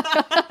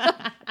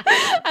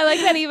 I like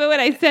that even when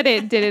I said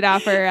it, didn't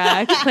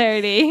offer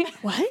clarity.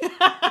 What?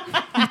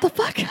 What the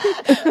fuck?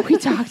 We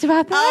talked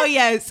about that. Oh,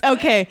 yes.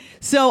 Okay.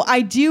 So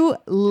I do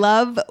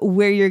love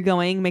where you're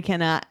going,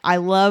 McKenna. I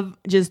love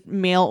just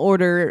mail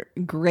order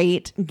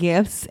great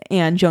gifts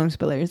and Jonas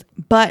Brothers.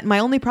 But my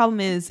only problem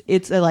is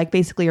it's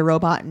basically a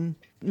robot. And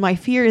my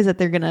fear is that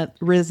they're going to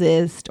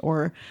resist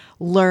or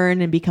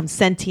learn and become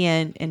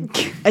sentient and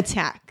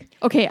attack.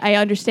 Okay, I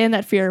understand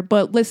that fear,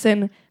 but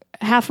listen,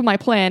 half of my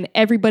plan,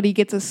 everybody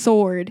gets a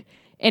sword,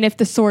 and if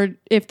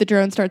the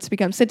drone starts to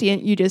become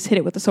sentient, you just hit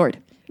it with the sword.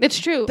 It's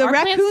true. The Our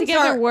plans raccoons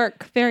together are-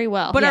 work very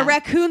well. But Yeah. our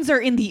raccoons are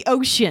in the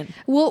ocean.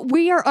 Well,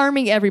 we are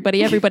arming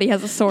everybody. Everybody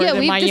has a sword Yeah, in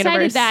we've my decided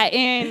universe. that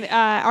in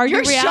our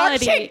Your new Shark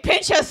reality. Tank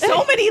pitch has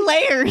so many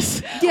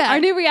layers. Yeah, Our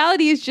new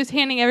reality is just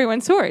handing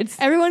everyone swords.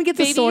 everyone gets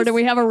a sword, babies. and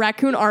we have a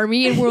raccoon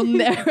army, and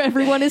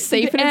everyone is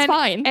safe and it's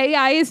fine.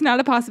 AI is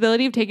not a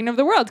possibility of taking over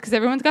the world because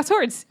everyone's got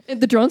swords.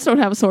 The drones don't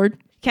have a sword.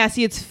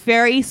 Cassie, it's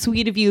very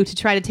sweet of you to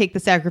try to take the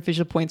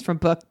sacrificial points from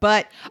Book,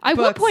 but I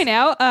will point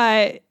out,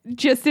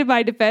 just in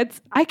my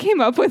defense, I came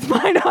up with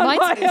mine on my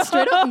Mine's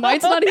straight up.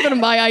 Mine's not even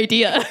my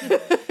idea.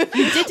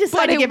 you did decide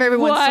But to it give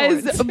everyone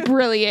was swords.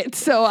 brilliant,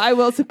 so I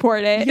will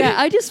support it. Yeah,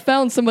 I just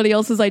found somebody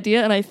else's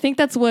idea, and I think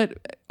that's what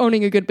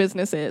owning a good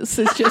business is.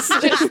 It's just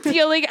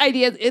Stealing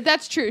ideas.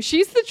 That's true.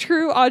 She's the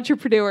true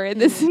entrepreneur in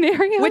this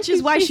scenario. Which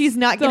is why she's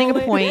not getting a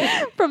stole it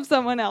point. from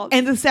someone else.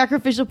 And the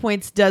sacrificial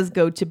points does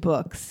go to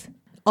Books.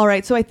 All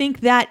right, so I think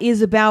that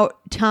is about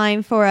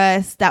time for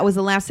us. That was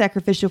the last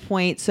sacrificial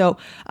point. So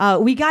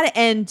we got to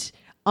end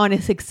on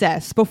a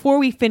success. Before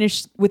we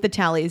finish with the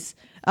tallies,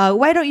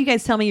 why don't you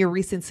guys tell me your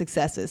recent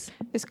successes?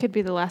 This could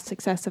be the last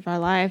success of our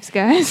lives,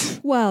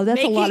 guys. wow, that's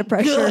Make a lot it of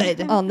pressure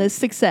good. on this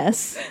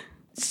success.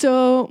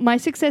 So my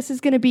success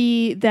is going to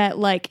be that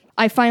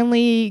I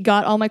finally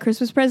got all my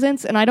Christmas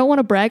presents, and I don't want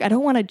to brag. I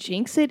don't want to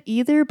jinx it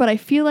either, but I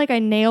feel like I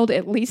nailed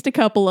at least a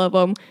couple of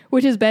them,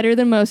 which is better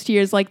than most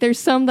years. There's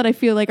some that I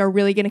feel like are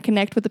really going to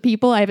connect with the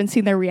people. I haven't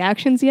seen their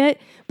reactions yet,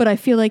 but I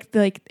feel like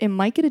it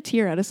might get a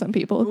tear out of some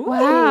people.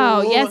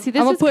 Wow. Yeah, see,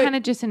 this I'ma is put- kind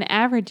of just an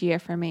average year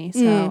for me.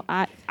 So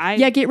I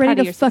Yeah, get ready proud of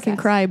to your fucking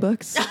success. cry,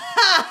 Books.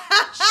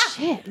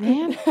 Shit,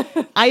 man.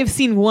 I have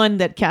seen one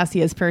that Cassie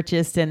has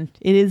purchased, and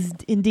it is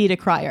indeed a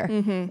crier.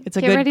 It's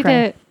a Get good ready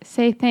cry. to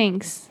say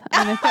thanks.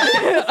 And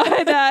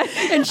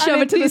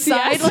shove it to the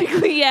side.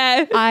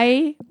 Yeah.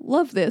 I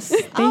love this.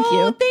 Thank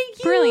Oh, you. thank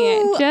you.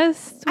 Brilliant.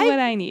 Just I what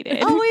I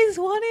needed. Always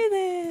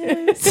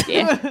wanted this.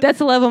 Yeah, that's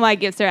the level my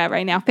gifts are at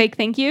right now. Fake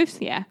thank yous.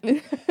 Yeah.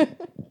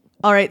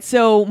 All right.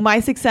 So my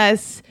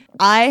success,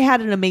 I had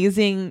an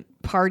amazing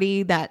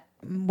party that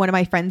one of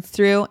my friends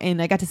threw,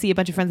 and I got to see a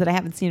bunch of friends that I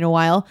haven't seen in a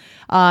while.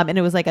 And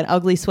it was like an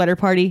ugly sweater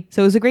party.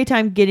 So it was a great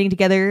time getting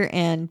together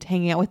and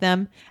hanging out with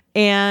them.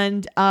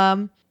 And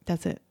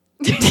that's it.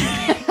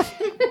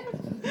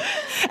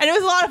 And it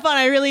was a lot of fun.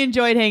 I really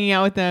enjoyed hanging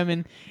out with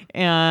them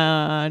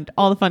and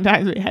all the fun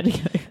times we had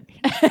together.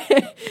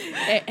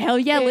 Hell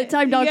yeah, lit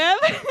time, dog.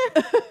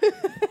 Yep.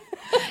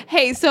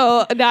 Hey,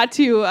 so not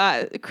to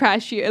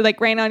crash you,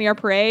 rain on your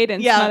parade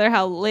and Yeah. smother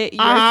how lit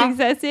your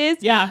success is.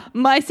 Yeah.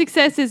 My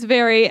success is it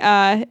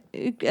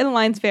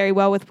aligns very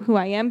well with who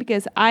I am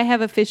because I have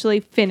officially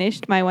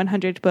finished my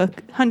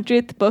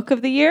 100th book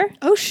of the year.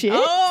 Oh, shit.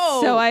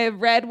 So I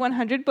have read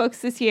 100 books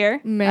this year.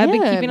 I've been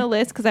Man. keeping a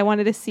list because I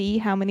wanted to see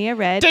how many I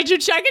read. Did you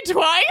check it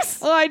twice?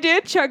 Oh, I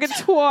did chug it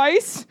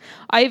twice.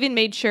 I even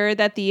made sure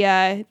that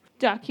the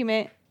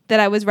document that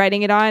I was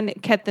writing it on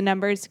kept the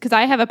numbers because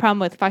I have a problem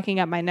with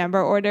fucking up my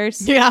number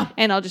orders. Yeah.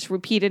 And I'll just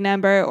repeat a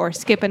number or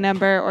skip a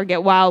number or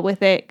get wild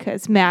with it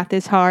because math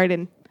is hard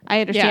and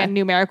I understand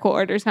numerical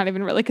order is not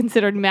even really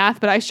considered math,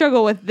 but I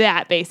struggle with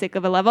that basic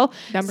of a level.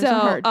 Numbers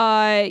are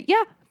hard.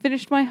 Yeah,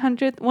 finished my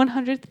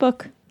 100th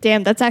book.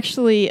 Damn, that's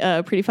actually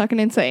pretty fucking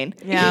insane.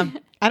 Yeah.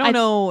 I don't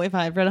know if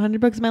I've read 100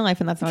 books in my life,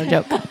 and that's not a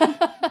joke.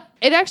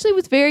 It actually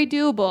was very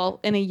doable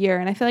in a year,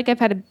 and I feel like I've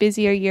had a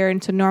busier year,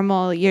 and so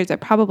normal years I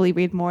probably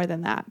read more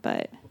than that,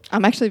 but...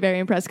 I'm actually very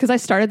impressed because I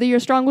started the year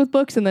strong with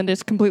books and then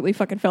just completely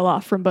fucking fell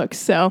off from books.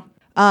 So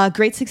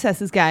Great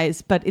successes,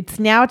 guys. But it's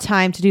now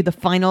time to do the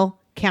final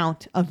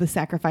count of the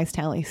sacrifice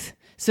tallies.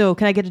 So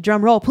can I get a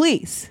drum roll,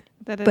 please?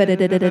 Such Such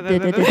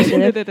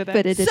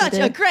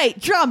a great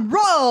drum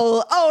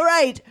roll. All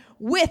right.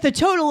 With a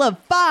total of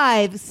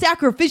 5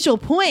 sacrificial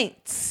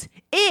points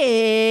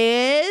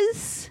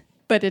is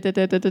Do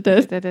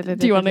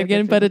you want to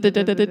again?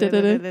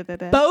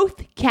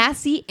 both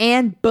Cassie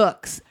and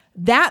Books.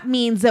 That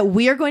means that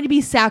we are going to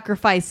be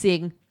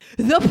sacrificing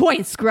the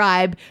point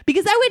scribe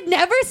because I would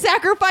never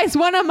sacrifice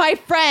one of my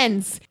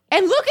friends.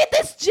 And look at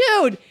this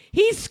dude.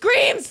 He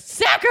screams,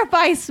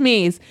 sacrifice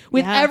me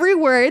with every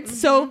word.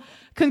 So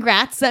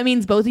congrats. That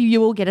means both of you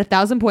will get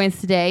 1,000 points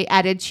today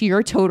added to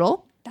your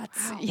total.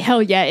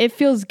 Hell yeah, it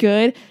feels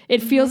good.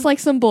 It feels like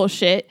some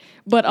bullshit,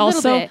 but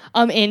also bit.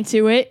 I'm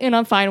into it and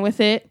I'm fine with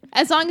it.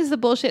 As long as the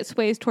bullshit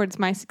sways towards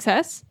my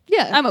success,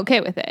 Yeah. I'm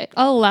okay with it.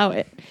 I'll allow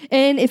it.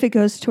 And if it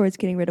goes towards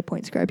getting rid of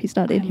Point Scribe, he's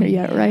not in here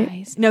yet,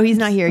 right? No, he's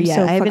not here I'm yet.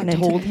 so I haven't fucking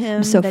told into, him.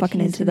 I'm so that fucking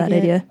he's into gonna that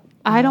get- idea.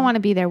 I don't want to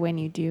be there when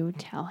you do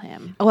tell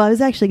him. Well, I was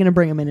actually going to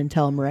bring him in and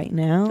tell him right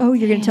now. Oh,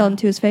 you're going to tell him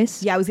to his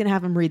face? Yeah, I was going to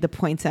have him read the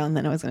points out, and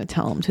then I was going to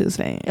tell him to his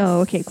face. Oh,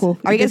 okay, cool.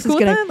 Are you guys This is cool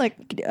with gonna- that?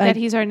 Like, That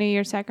he's our New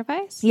Year's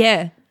sacrifice?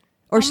 yeah.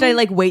 Or should I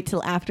like wait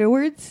till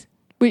afterwards?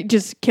 We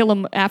just kill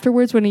him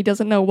afterwards when he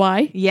doesn't know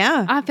why?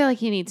 Yeah. I feel like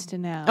he needs to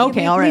know.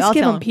 Okay, all right. Please I'll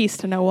give tell him him. peace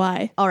to know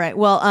why. All right.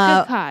 Well,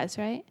 Good cause,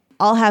 right?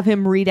 I'll have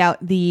him read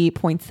out the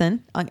points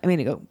then. I'm going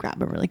to go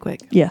grab him really quick.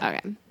 Yeah. Okay.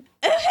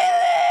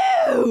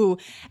 Hello!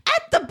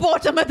 At the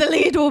bottom of the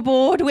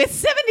leaderboard with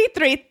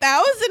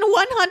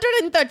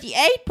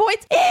 73,138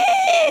 points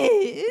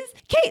is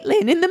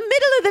Caitlin. In the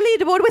middle of the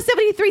leaderboard with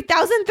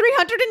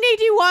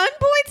 73,381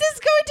 points is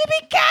going to be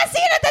Cassie.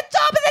 And at the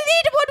top of the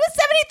leaderboard with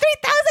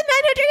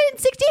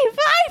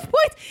 73,965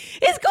 points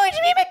is going to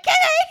be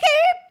McKenna,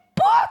 aka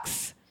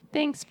Books.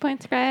 Thanks,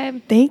 Point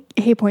Scribe.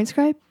 Hey, Point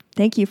Scribe.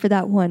 Thank you for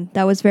that one.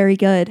 That was very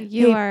good.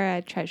 You are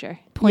a treasure.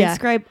 Point Yeah.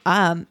 Scribe.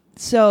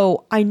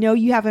 So I know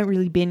you haven't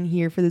really been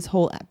here for this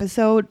whole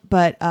episode,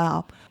 but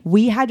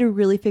we had to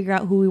really figure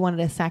out who we wanted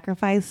to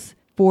sacrifice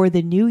for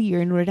the new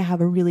year in order to have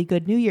a really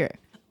good new year.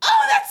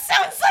 Oh, that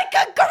sounds like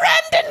a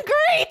grand and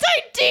great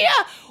idea.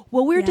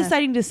 Well, we're Yeah.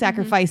 deciding to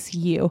sacrifice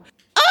you.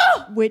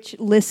 Which,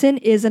 listen,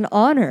 is an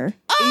honor.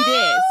 It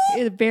is.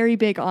 It's a very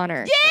big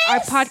honor. Our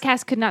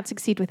podcast could not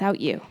succeed without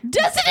you.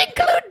 Does it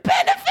include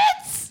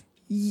benefits?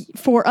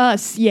 For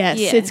us, yes.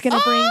 Yes. It's going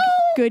to bring Oh!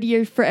 good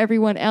year for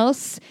everyone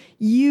else.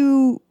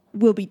 You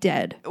will be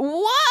dead.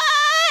 What?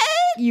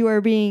 You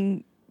are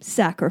being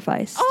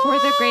sacrificed. For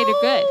the greater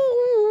good.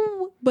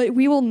 Oh. But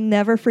we will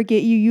never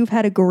forget you. You've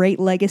had a great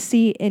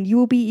legacy, and you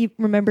will be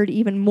remembered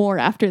even more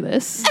after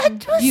this.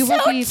 It was You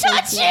will so be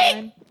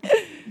touching.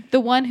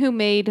 the one who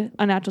made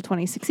Unnatural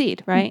 20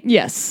 succeed, right?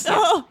 Yes.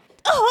 Oh.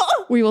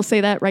 We will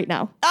say that right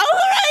now. All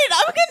right,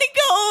 I'm gonna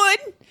go and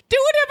do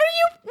whatever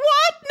you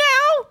want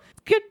now.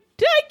 Good,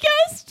 I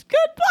guess.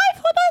 Goodbye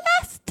for the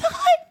last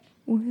time.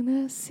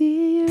 When I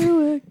see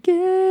you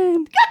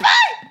again.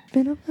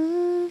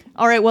 Goodbye.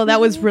 All right. Well, that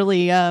was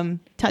really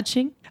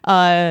touching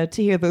to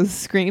hear those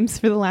screams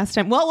for the last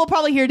time. Well, we'll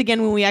probably hear it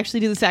again when we actually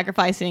do the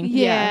sacrificing.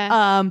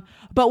 Yeah.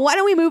 But why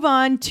don't we move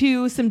on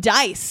to some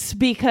dice,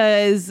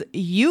 because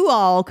you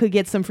all could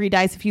get some free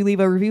dice if you leave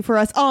a review for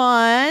us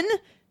on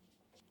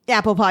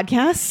Apple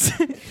Podcasts.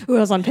 Who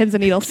else on Pins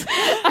and Needles?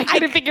 I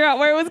couldn't figure out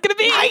where it was going to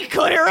be. I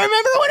couldn't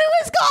remember what it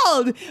was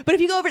called. But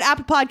if you go over to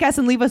Apple Podcasts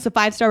and leave us a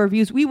 5-star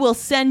reviews, we will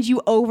send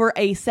you over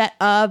a set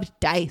of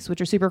dice,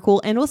 which are super cool.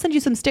 And we'll send you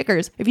some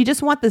stickers. If you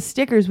just want the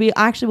stickers, we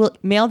actually will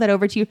mail that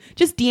over to you.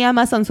 Just DM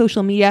us on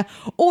social media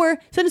or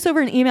send us over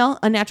an email,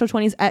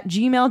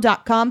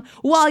 unnatural20s@gmail.com.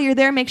 While you're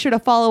there, make sure to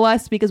follow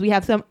us because we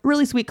have some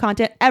really sweet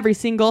content every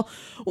single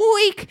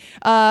week.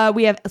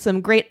 We have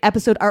some great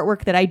episode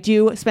artwork that I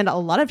do spend a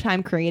lot of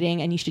time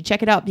creating, and you should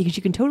check it out because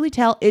you can totally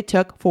tell it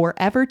took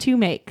forever to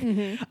make.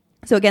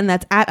 So again,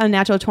 that's at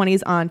Unnatural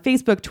 20s on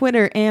Facebook,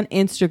 Twitter, and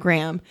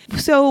Instagram.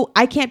 So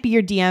I can't be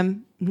your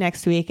DM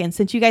next week. And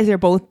since you guys are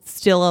both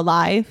still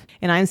alive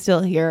and I'm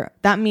still here,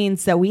 that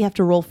means that we have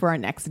to roll for our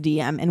next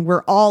DM, and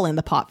we're all in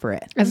the pot for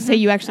it. As I say,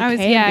 you actually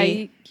can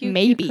be. you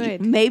Maybe.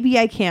 could. Maybe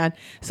I can.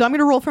 So I'm going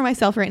to roll for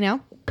myself right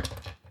now.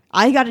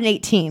 I got an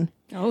 18.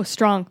 Oh,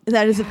 strong.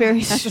 That is a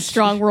very That's a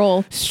strong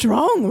roll.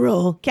 strong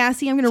roll.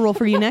 Cassie, I'm going to roll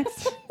for you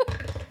next.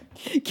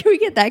 Can we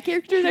get that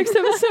character next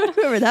episode?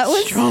 Whoever that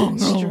was. Strong.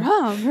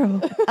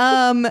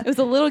 It was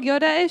a little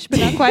Yoda-ish, but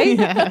not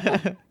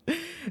quite.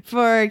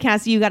 For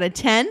Cassie, you got a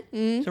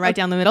 10. So right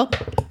down the middle.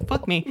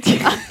 Fuck me.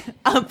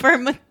 For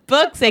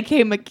Books,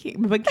 aka McKenna.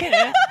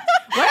 Whatever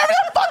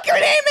the fuck your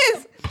name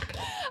is.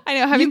 I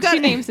know, having You got- two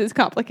names is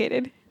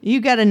complicated.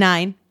 You got a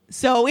 9.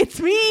 So it's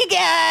me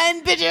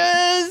again,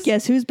 bitches.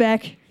 Guess who's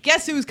back?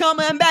 Guess who's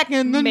coming back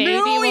in the Maybe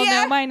new we'll year?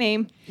 know my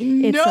name.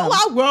 It's, No,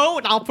 I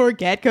won't. I'll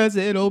forget because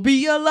it'll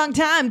be a long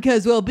time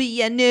because we'll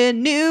be in a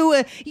new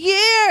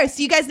year.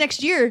 See you guys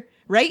next year,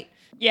 right?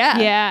 Yeah.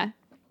 Yeah.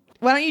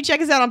 Why don't you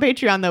check us out on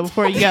Patreon, though,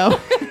 before you go?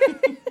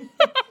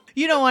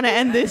 You don't want to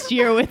end this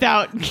year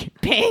without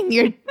paying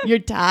your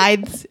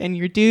tithes and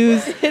your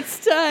dues.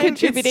 It's time.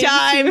 It's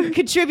time.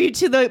 Contribute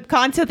to the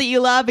content that you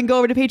love and go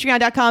over to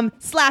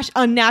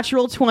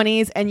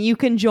patreon.com/unnatural20s and you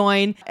can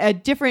join a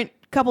different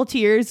couple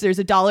tiers. There's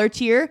a $1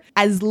 tier,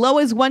 as low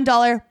as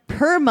 $1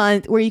 per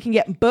month, where you can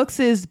get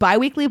Books'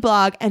 bi-weekly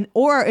blog, and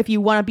or if you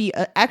want to be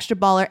an extra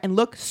baller and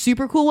look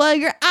super cool while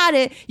you're at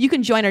it, you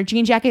can join our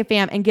jean jacket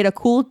fam and get a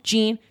cool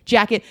jean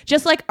jacket,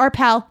 just like our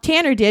pal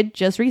Tanner did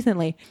just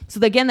recently.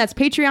 So again, that's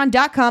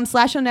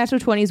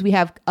patreon.com/unnatural20s. We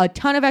have a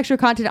ton of extra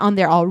content on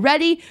there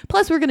already.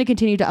 Plus, we're going to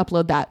continue to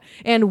upload that.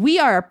 And we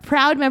are a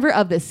proud member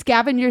of the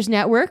Scavengers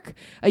Network.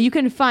 You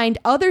can find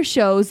other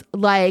shows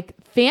like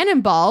Fan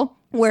and Ball,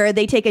 where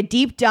they take a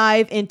deep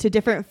dive into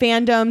different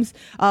fandoms.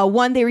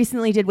 One they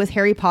recently did was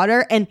Harry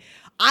Potter. And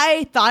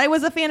I thought I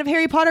was a fan of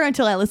Harry Potter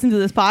until I listened to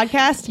this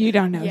podcast. You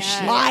don't know Yes.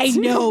 shit. I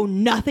know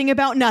nothing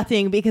about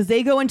nothing because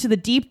they go into the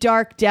deep,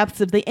 dark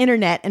depths of the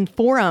internet and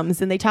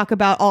forums, and they talk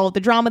about all of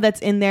the drama that's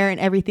in there and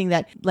everything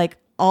that, like,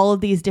 all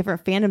of these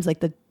different fandoms, like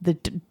the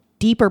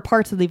deeper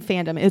parts of the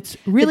fandom. It's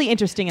really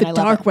interesting, and I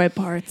love dark it. web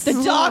parts. The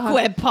dark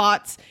web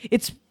pots.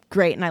 It's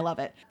great, and I love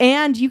it.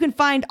 And you can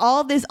find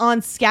all of this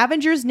on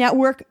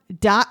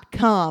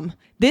scavengersnetwork.com.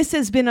 This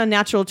has been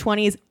Unnatural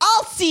 20s.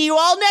 I'll see you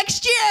all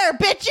next year,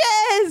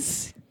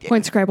 bitches!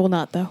 Point Scribe will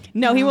not, though.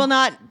 No, he will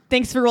not.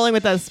 Thanks for rolling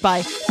with us.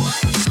 Bye.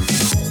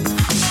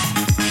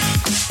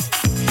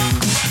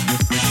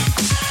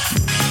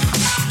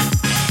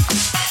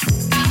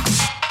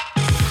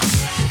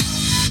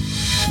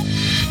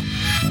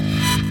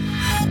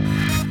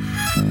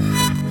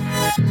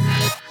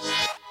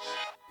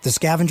 The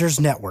Scavengers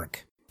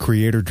Network.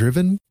 Creator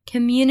driven.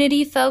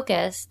 Community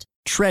focused.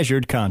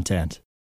 Treasured content.